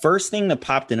 the first thing that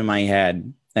popped into my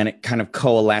head, and it kind of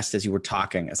coalesced as you were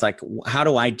talking, it's like, how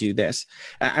do I do this?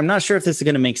 I'm not sure if this is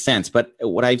going to make sense, but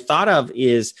what I thought of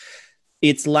is,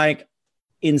 it's like,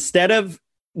 instead of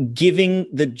giving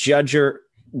the judger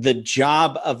the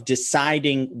job of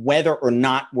deciding whether or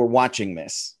not we're watching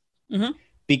this,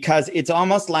 because it's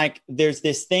almost like there's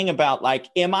this thing about like,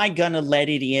 am I going to let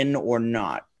it in or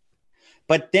not?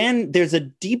 But then there's a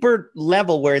deeper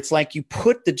level where it's like you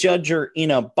put the judger in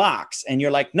a box and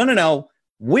you're like, no,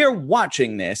 we're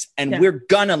watching this and we're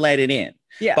going to let it in.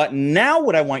 Yeah. But now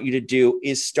what I want you to do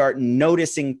is start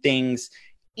noticing things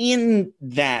in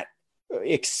that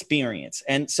experience.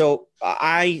 And so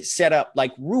I set up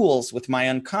like rules with my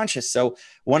unconscious. So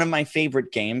one of my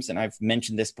favorite games, and I've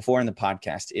mentioned this before in the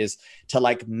podcast, is to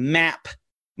like map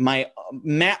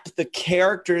the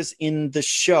characters in the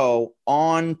show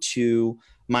onto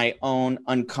my own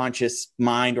unconscious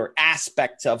mind or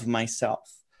aspects of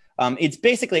myself. It's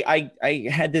basically, I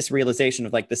had this realization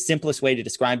of like the simplest way to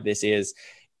describe this is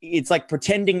it's like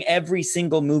pretending every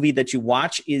single movie that you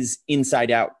watch is Inside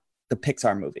Out, the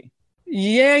Pixar movie.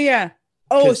 Yeah.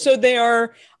 Oh, so they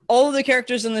are, all of the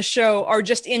characters in the show are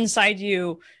just inside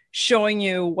you, showing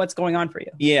you what's going on for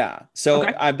you. Yeah. So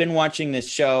I've been watching this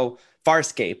show,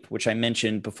 Farscape, which I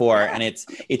mentioned before, and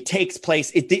it takes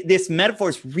place. This metaphor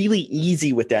is really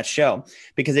easy with that show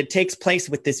because it takes place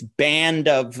with this band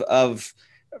of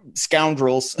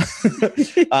scoundrels,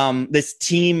 this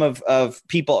team of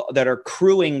people that are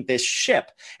crewing this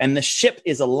ship, and the ship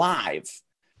is alive.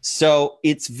 So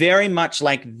it's very much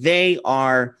like they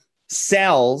are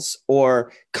cells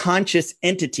or conscious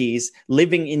entities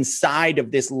living inside of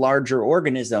this larger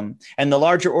organism, and the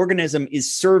larger organism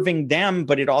is serving them,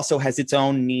 but it also has its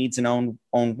own needs and own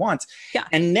wants. Yeah.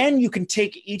 And then you can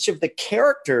take each of the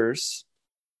characters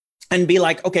and be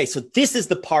like, okay, so this is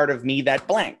the part of me that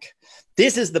blank.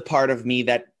 This is the part of me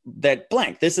that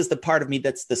blank. This is the part of me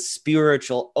that's the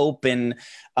spiritual, open,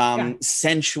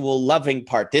 sensual, loving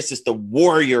part. This is the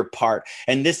warrior part.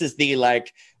 And this is the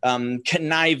like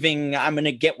conniving, I'm going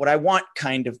to get what I want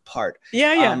kind of part.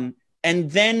 Yeah.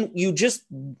 And then you just,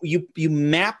 you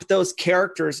map those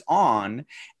characters on,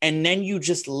 and then you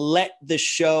just let the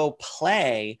show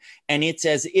play. And it's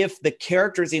as if the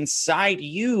characters inside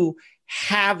you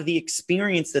have the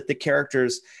experience that the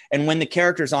characters, and when the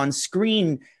characters on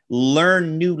screen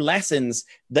learn new lessons,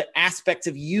 the aspects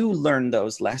of you learn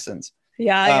those lessons.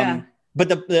 Yeah. But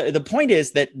the point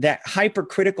is that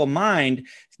hypercritical mind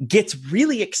gets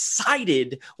really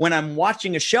excited when I'm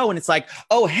watching a show and it's like,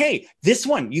 oh, hey, this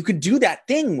one, you could do that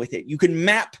thing with it. You can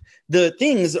map the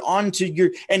things onto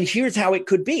your, and here's how it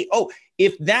could be. Oh,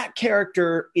 if that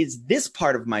character is this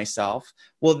part of myself,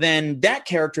 well, then that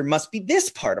character must be this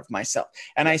part of myself.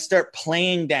 And I start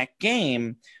playing that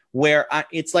game where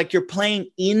it's like you're playing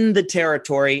in the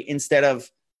territory instead of,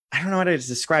 I don't know how to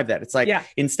describe that. It's like,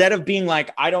 instead of being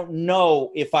like, I don't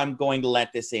know if I'm going to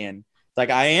let this in, it's like,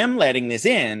 I am letting this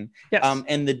in. Yes.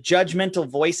 And the judgmental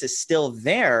voice is still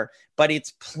there, but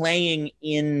it's playing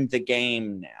in the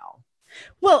game now.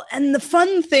 Well, and the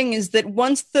fun thing is that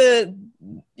once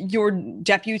your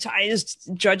deputized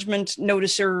judgment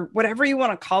noticer, whatever you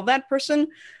want to call that person,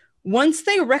 once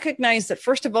they recognize that,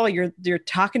 first of all, you're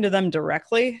talking to them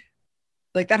directly,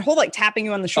 like that whole like tapping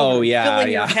you on the shoulder,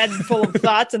 filling your head full of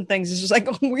thoughts and things is just like,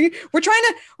 we just,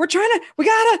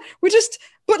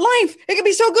 but life, it could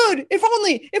be so good. If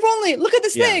only, look at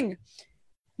this thing.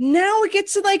 Now it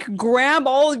gets to like grab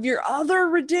all of your other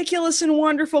ridiculous and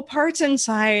wonderful parts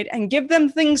inside and give them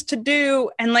things to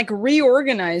do and like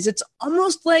reorganize. It's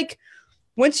almost like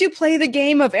once you play the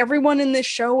game of everyone in this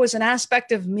show is an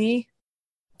aspect of me,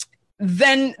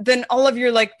 then all of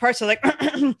your like parts are like,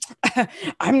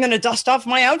 I'm going to dust off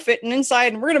my outfit and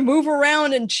inside, and we're going to move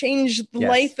around and change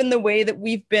life in the way that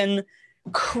we've been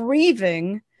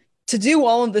craving to do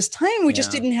all of this time. We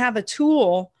just didn't have a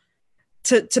tool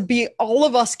to be all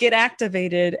of us get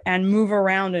activated and move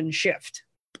around and shift.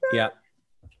 Yeah.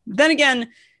 Then again,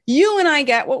 you and I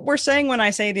get what we're saying when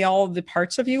I say all of the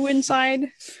parts of you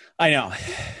inside. I know.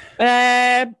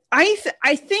 I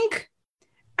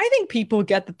think people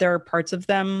get that there are parts of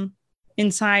them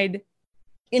inside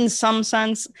in some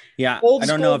sense. Yeah. I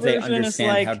don't know if they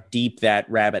understand how deep that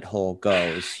rabbit hole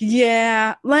goes.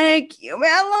 Yeah. Like a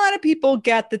lot of people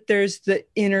get that there's the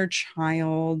inner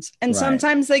child, and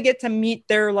sometimes they get to meet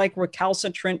their like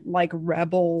recalcitrant, like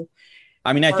rebel.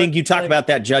 I mean, I think you talk about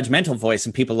that judgmental voice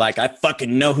and people like, I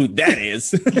fucking know who that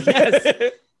is.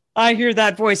 Yes. I hear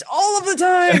that voice all of the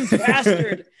time,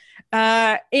 bastard.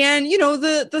 And you know,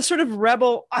 the sort of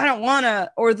rebel, I don't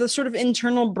wanna, or the sort of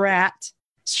internal brat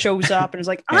shows up and is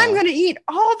like, I'm gonna eat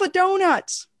all the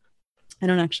donuts. I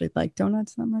don't actually like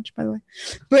donuts that much, by the way,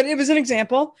 but it was an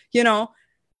example, you know.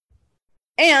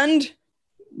 And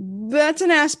that's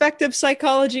an aspect of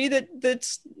psychology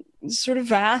that's sort of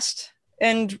vast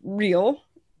and real.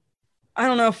 I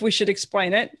don't know if we should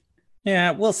explain it.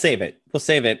 Yeah, we'll save it. We'll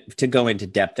save it to go into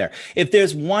depth there. If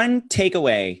there's one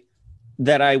takeaway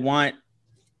that I want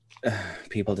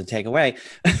people to take away.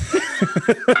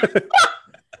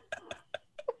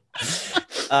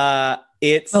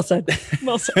 It's well said.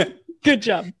 Well said. Good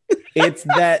job. It's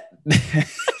that.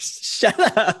 Shut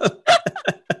up.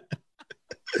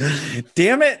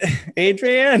 Damn it,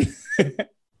 Adrienne.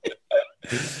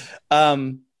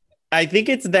 I think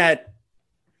it's that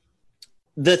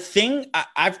the thing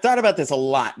I've thought about this a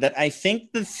lot, that I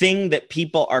think the thing that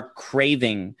people are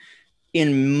craving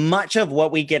in much of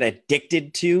what we get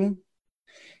addicted to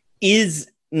is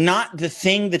not the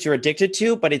thing that you're addicted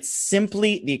to, but it's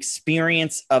simply the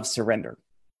experience of surrender.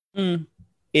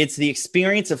 It's the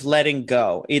experience of letting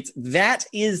go. That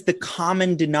is the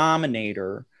common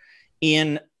denominator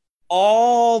in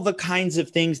all the kinds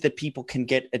of things that people can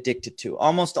get addicted to.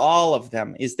 Almost all of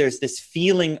them there's this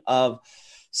feeling of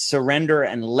surrender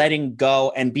and letting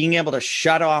go and being able to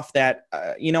shut off that.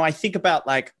 I think about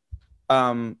like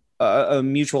a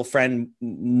mutual friend,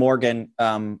 Morgan.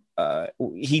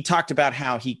 He talked about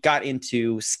how he got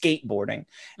into skateboarding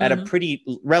at a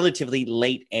relatively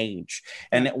late age.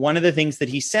 And one of the things that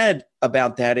he said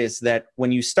about that is that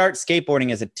when you start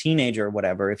skateboarding as a teenager or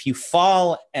whatever, if you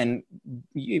fall and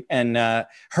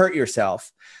hurt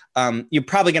yourself, you're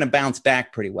probably going to bounce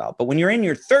back pretty well. But when you're in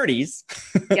your 30s,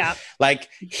 like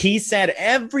he said,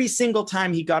 every single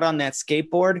time he got on that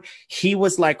skateboard, he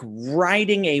was like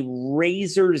riding a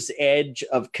razor's edge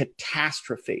of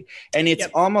catastrophe. And it's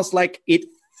almost like it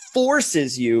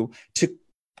forces you to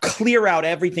clear out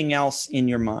everything else in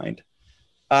your mind.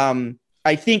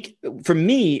 I think for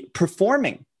me,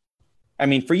 performing, I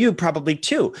mean, for you probably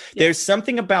too. There's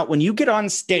something about when you get on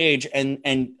stage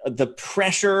and the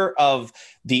pressure of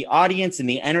the audience and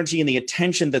the energy and the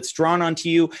attention that's drawn onto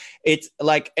you, it's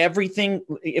like everything.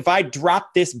 If I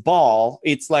drop this ball,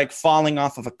 it's like falling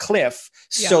off of a cliff.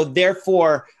 So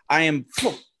therefore I am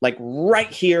like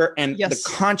right here, and the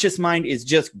conscious mind is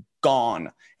just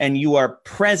gone, and you are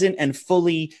present and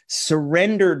fully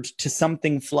surrendered to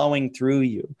something flowing through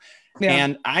you.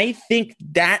 And I think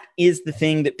that is the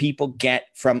thing that people get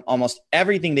from almost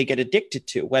everything they get addicted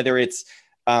to, whether it's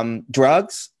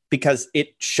drugs, because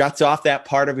it shuts off that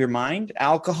part of your mind,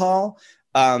 alcohol,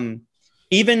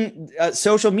 even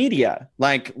social media,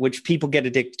 like which people get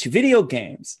addicted to, video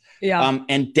games,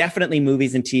 and definitely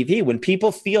movies and TV. When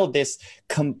people feel this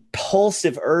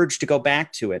compulsive urge to go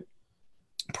back to it,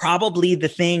 probably the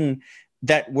thing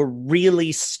that we're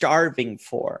really starving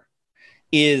for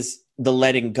is the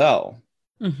letting go,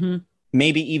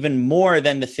 maybe even more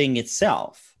than the thing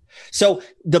itself. So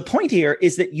the point here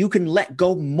is that you can let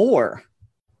go more.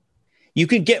 You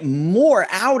can get more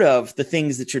out of the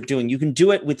things that you're doing. You can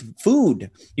do it with food.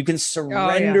 You can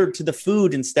surrender to the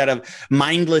food instead of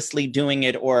mindlessly doing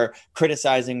it or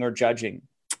criticizing or judging.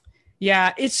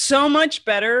 Yeah, it's so much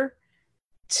better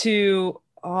to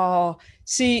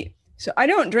see. So I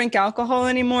don't drink alcohol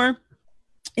anymore.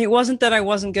 It wasn't that I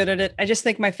wasn't good at it. I just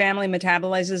think my family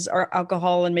metabolizes our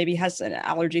alcohol and maybe has an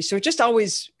allergy. So it just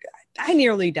always, I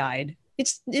nearly died.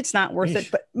 It's not worth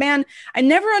it. But man, I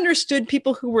never understood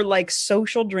people who were like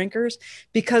social drinkers,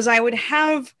 because I would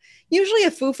have usually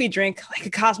a foofy drink, like a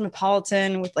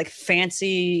Cosmopolitan with like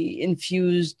fancy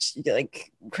infused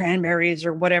like cranberries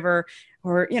or whatever,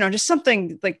 or, just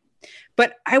something like,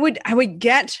 but I would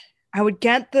get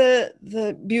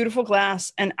the beautiful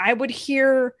glass, and I would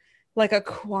hear like a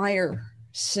choir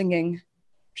singing,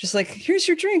 just like, here's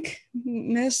your drink,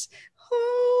 miss.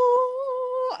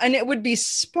 Oh, and it would be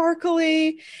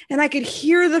sparkly, and I could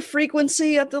hear the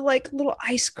frequency of the like little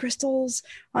ice crystals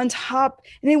on top.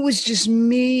 And it was just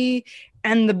me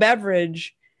and the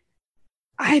beverage.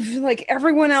 I've like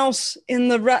everyone else in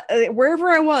wherever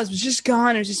I was just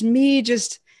gone. It was just me,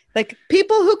 just like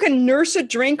people who can nurse a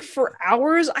drink for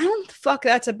hours. I don't know what the fuck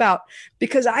that's about,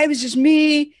 because I was just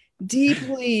me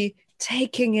deeply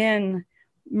taking in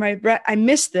my breath. I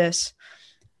miss this.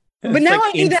 But it's now like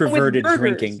I do introverted that with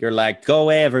drinking. You're like, go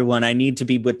away, everyone. I need to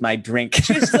be with my drink.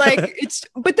 Just like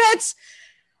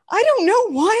I don't know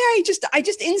why I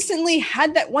just instantly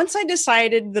had that. Once I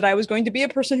decided that I was going to be a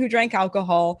person who drank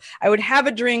alcohol, I would have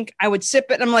a drink, I would sip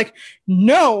it, and I'm like,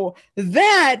 no,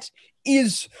 that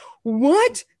is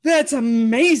what? That's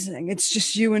amazing. It's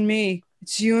just you and me.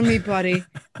 It's you and me, buddy.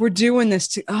 We're doing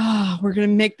this we're going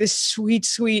to make this sweet,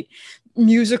 sweet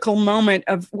musical moment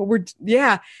of what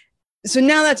So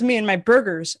now that's me and my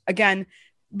burgers again,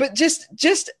 but just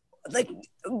like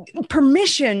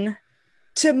permission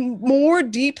to more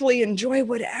deeply enjoy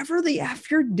whatever the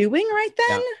F you're doing right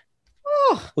then. Yeah.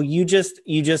 Oh, well, you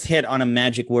just hit on a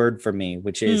magic word for me,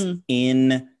 which is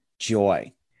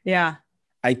enjoy. Yeah.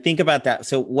 I think about that.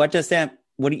 So what does that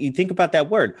what do you think about that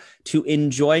word? To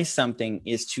enjoy something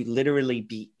is to literally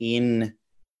be in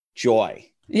joy.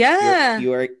 Yeah.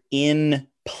 You're in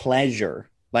pleasure.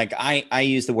 Like I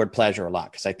use the word pleasure a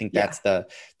lot because I think that's the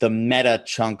meta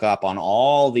chunk up on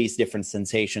all these different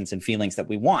sensations and feelings that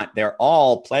we want. They're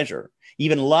all pleasure.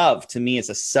 Even love to me is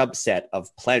a subset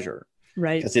of pleasure.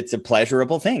 Right. Because it's a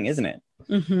pleasurable thing, isn't it?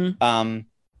 Mm-hmm.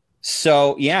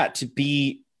 So yeah, to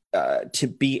be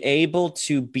able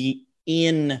to be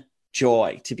in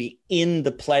joy, to be in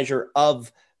the pleasure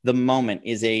of the moment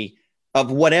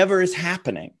of whatever is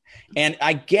happening. And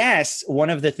I guess one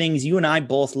of the things you and I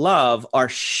both love are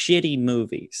shitty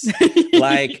movies.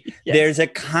 Like there's a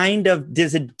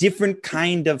different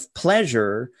kind of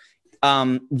pleasure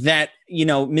that,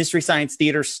 Mystery Science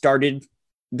Theater started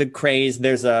the craze.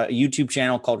 There's a YouTube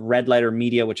channel called Red Letter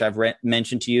Media, which I've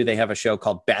mentioned to you. They have a show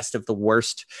called Best of the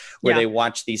Worst, where they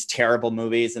watch these terrible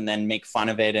movies and then make fun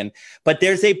of it. But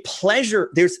there's a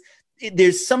pleasure.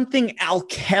 There's something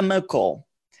alchemical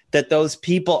that those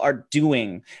people are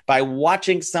doing by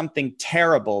watching something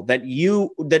terrible that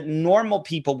normal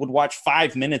people would watch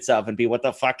 5 minutes of and be, what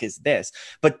the fuck is this?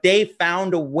 But they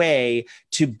found a way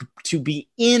to be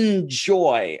in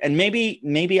joy. And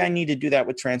maybe I need to do that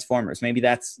with Transformers. Maybe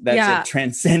that's a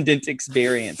transcendent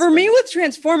experience. For me with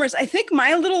Transformers, I think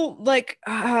my little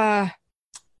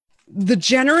the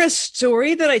generous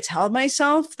story that I tell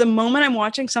myself the moment I'm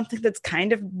watching something that's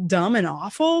kind of dumb and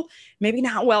awful, maybe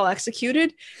not well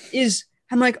executed, is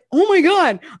I'm like, oh my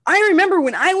God, I remember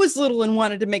when I was little and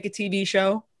wanted to make a TV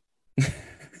show.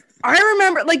 I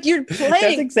remember, like, you're playing.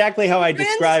 That's exactly how I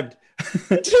described.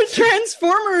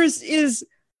 Transformers is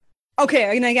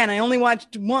okay. And again, I only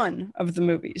watched one of the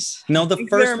movies. No, the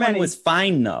first one was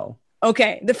fine though.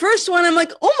 Okay, the first one, I'm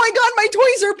like, oh my God, my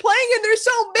toys are playing and they're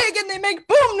so big and they make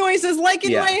boom noises like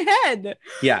in my head.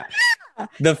 Yeah.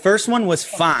 The first one was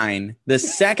fine. The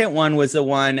second one was the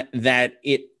one that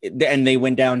and they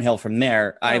went downhill from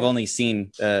there. I've only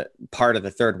seen part of the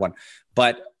third one.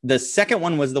 But the second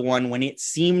one was the one when it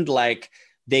seemed like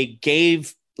they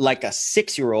gave like a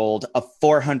 6-year-old a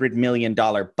 $400 million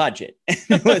budget.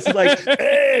 It was like,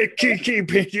 hey,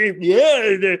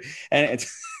 yeah. And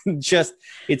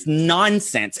it's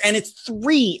nonsense. And it's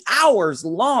 3 hours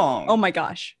long. Oh my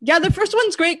gosh. Yeah, the first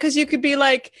one's great because you could be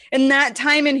like, in that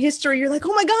time in history, you're like,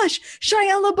 oh my gosh,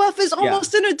 Shia LaBeouf is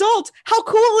almost an adult. How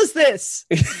cool is this?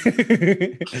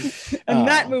 And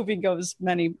that movie goes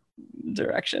many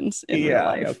directions in real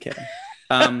life. Okay.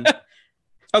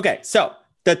 Okay, so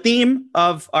the theme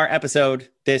of our episode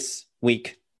this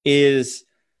week is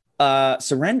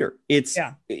surrender. It's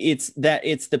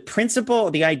the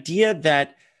principle, the idea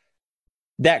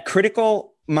that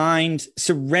critical mind,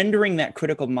 surrendering that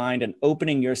critical mind and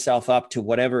opening yourself up to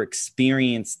whatever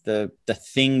experience the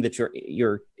thing that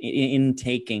you're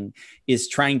intaking is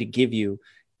trying to give you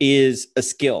is a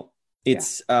skill.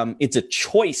 It's a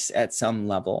choice at some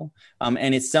level.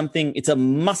 And it's a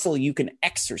muscle you can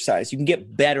exercise. You can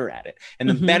get better at it. And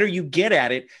the better you get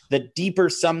at it, the deeper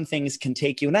some things can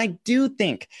take you. And I do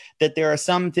think that there are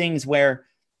some things where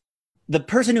the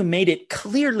person who made it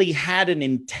clearly had an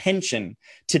intention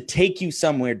to take you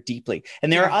somewhere deeply.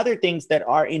 And there are other things that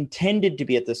are intended to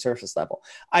be at the surface level.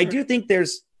 I do think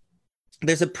there's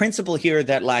a principle here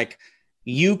that, like,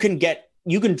 you can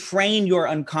train your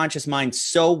unconscious mind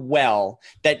so well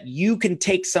that you can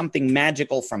take something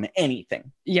magical from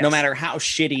anything, no matter how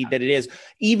shitty that it is,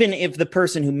 even if the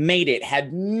person who made it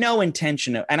had no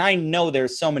intention of. And I know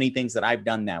there's so many things that I've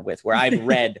done that with, where I've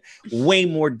read way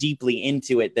more deeply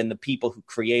into it than the people who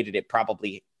created it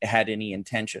probably had any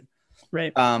intention.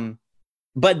 Right.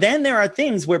 But then there are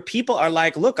things where people are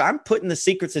like, look, I'm putting the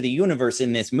secrets of the universe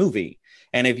in this movie.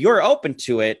 And if you're open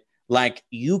to it, like,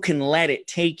 you can let it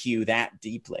take you that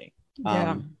deeply.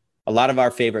 A lot of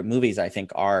our favorite movies, I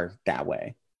think, are that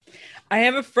way. I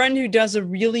have a friend who does a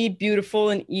really beautiful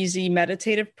and easy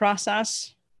meditative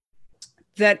process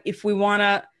that if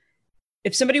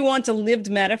somebody wants a lived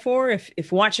metaphor,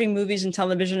 if watching movies and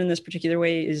television in this particular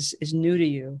way is new to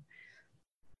you,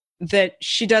 that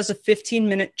she does a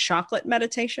 15-minute chocolate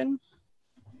meditation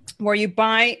where you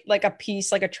buy like a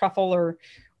piece, like a truffle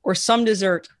or some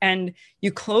dessert, and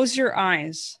you close your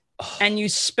eyes and you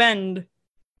spend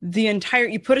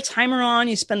you put a timer on,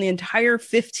 you spend the entire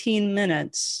 15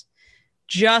 minutes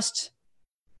just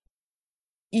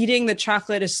eating the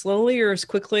chocolate as slowly or as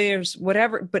quickly as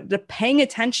whatever, but paying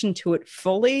attention to it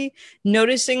fully,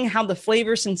 noticing how the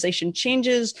flavor sensation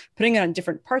changes, putting it on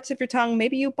different parts of your tongue.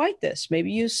 Maybe you bite this,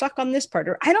 maybe you suck on this part,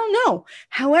 or I don't know.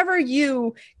 However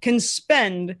you can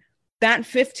spend that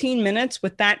 15 minutes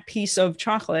with that piece of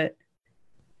chocolate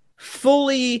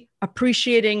fully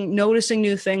appreciating, noticing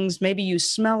new things. Maybe you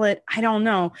smell it. I don't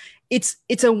know.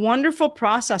 It's a wonderful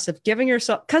process of giving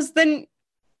yourself, because then,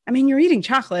 I mean, you're eating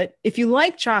chocolate. If you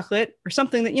like chocolate or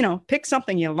something that, you know, pick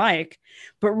something you like,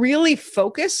 but really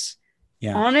focus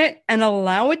on it and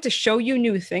allow it to show you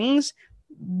new things.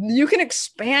 You can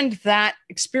expand that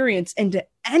experience into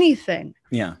anything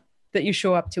that you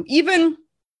show up to. Even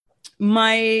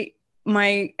my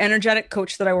energetic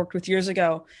coach that I worked with years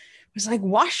ago was like,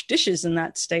 wash dishes in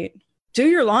that state, do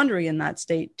your laundry in that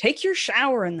state, take your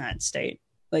shower in that state.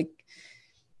 Like,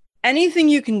 anything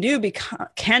you can do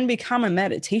can become a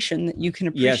meditation that you can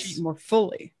appreciate more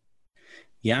fully.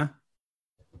 Yeah.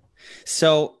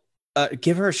 So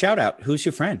give her a shout out. Who's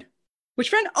your friend? Which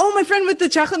friend? Oh, my friend with the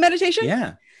chocolate meditation?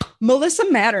 Yeah. Melissa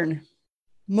Mattern.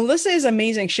 Melissa is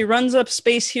amazing. She runs a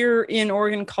space here in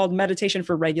Oregon called Meditation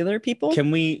for Regular People.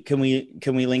 Can we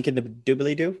link in the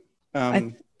doobly-doo?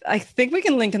 I think we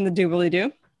can link in the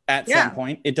doobly-doo. At some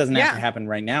point. It doesn't have to happen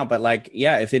right now, but like,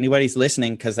 if anybody's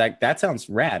listening, because that sounds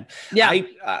rad. Yeah.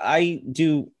 I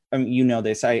do, you know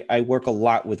this, I work a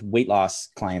lot with weight loss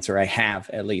clients, or I have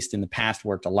at least in the past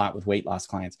worked a lot with weight loss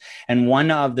clients. And one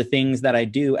of the things that I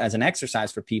do as an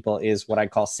exercise for people is what I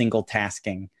call single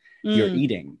tasking your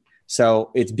eating.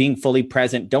 So it's being fully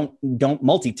present. Don't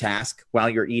multitask while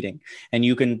you're eating. And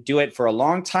you can do it for a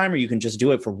long time, or you can just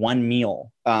do it for one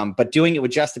meal. But doing it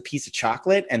with just a piece of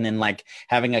chocolate and then like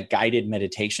having a guided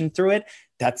meditation through it,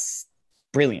 that's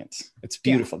brilliant. It's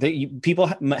beautiful. People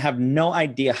have no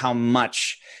idea how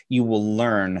much you will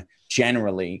learn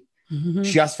generally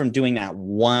just from doing that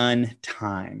one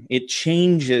time. It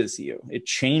changes you. It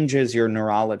changes your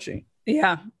neurology.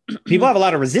 Yeah. People have a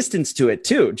lot of resistance to it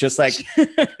too. Just like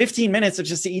 15 minutes of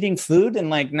just eating food and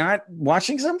like not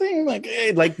watching something, like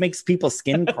it like makes people's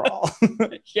skin crawl.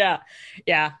 Yeah.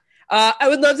 I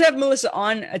would love to have Melissa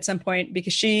on at some point,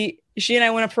 because she and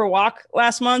I went up for a walk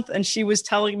last month, and she was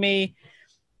telling me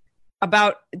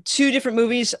about two different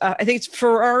movies. I think it's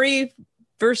Ford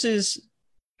versus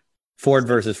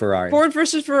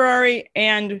Ferrari,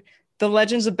 and The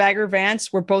Legends of Bagger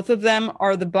Vance, where both of them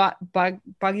are the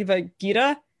Bhagavad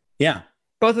Gita. Yeah.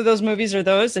 Both of those movies are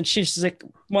those. And she's just like,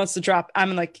 wants to drop.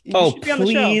 I'm like,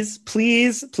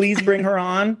 please bring her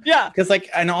on. Yeah. Because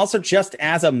like, and also just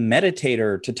as a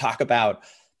meditator to talk about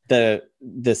the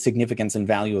significance and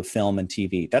value of film and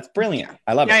TV. That's brilliant.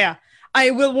 I love it. Yeah.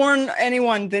 I will warn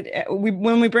anyone that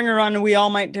when we bring her on, we all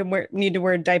might need to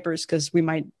wear diapers, because we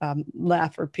might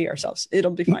laugh or pee ourselves.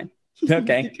 It'll be fine.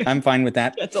 Okay. I'm fine with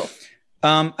that. That's all.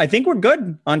 I think we're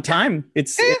good on time.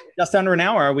 It's just under an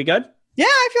hour. Are we good? Yeah,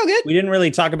 I feel good. We didn't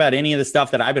really talk about any of the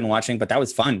stuff that I've been watching, but that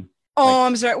was fun. Oh,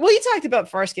 I'm sorry. Well, you talked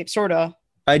about Farscape, sort of.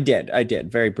 I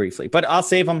did very briefly, but I'll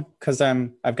save them because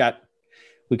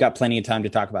we've got plenty of time to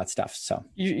talk about stuff. So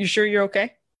you sure you're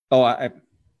okay? Oh,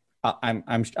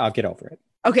 I'll get over it.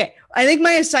 Okay. I think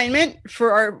my assignment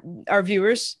for our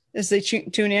viewers as they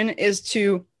tune in is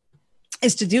to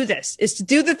do this, is to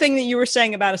do the thing that you were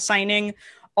saying about assigning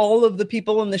all of the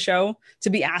people in the show to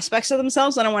be aspects of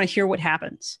themselves. And I want to hear what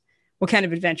happens, what kind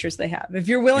of adventures they have. If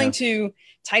you're willing to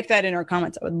type that in our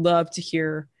comments, I would love to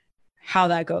hear how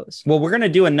that goes. Well, we're going to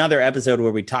do another episode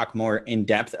where we talk more in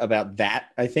depth about that.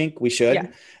 I think we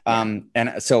should.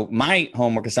 And so my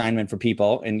homework assignment for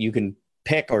people, and you can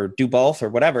pick or do both or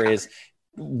whatever, is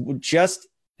just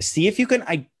see if you can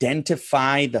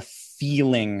identify the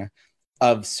feeling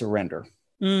of surrender.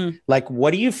 Like,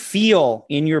 what do you feel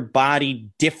in your body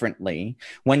differently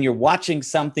when you're watching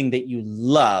something that you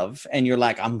love and you're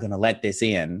like, I'm going to let this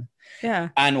in? Yeah.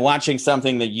 And watching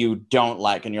something that you don't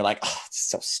like and you're like, oh, it's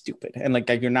so stupid. And like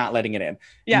you're not letting it in.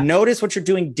 Yeah. Notice what you're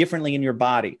doing differently in your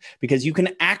body, because you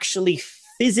can actually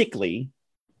physically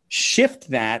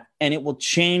shift that and it will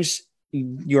change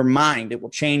your mind. It will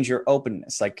change your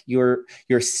openness. Like your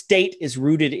state is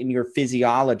rooted in your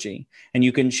physiology, and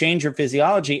you can change your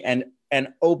physiology and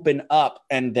open up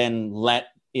and then let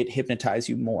it hypnotize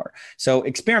you more. So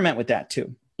experiment with that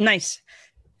too. Nice.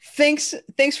 Thanks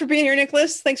for being here,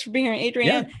 Nicholas. Thanks for being here,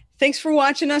 Adrienne. Yeah. Thanks for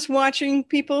watching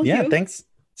people. Yeah, thanks.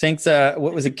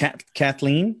 What was it,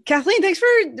 Kathleen? Kathleen, thanks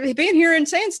for being here and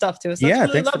saying stuff to us. That's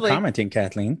really thanks lovely. for commenting,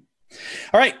 Kathleen.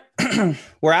 All right,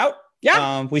 we're out.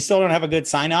 Yeah. We still don't have a good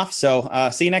sign off. So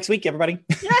see you next week, everybody.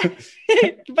 Yeah.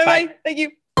 Bye-bye. Thank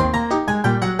you.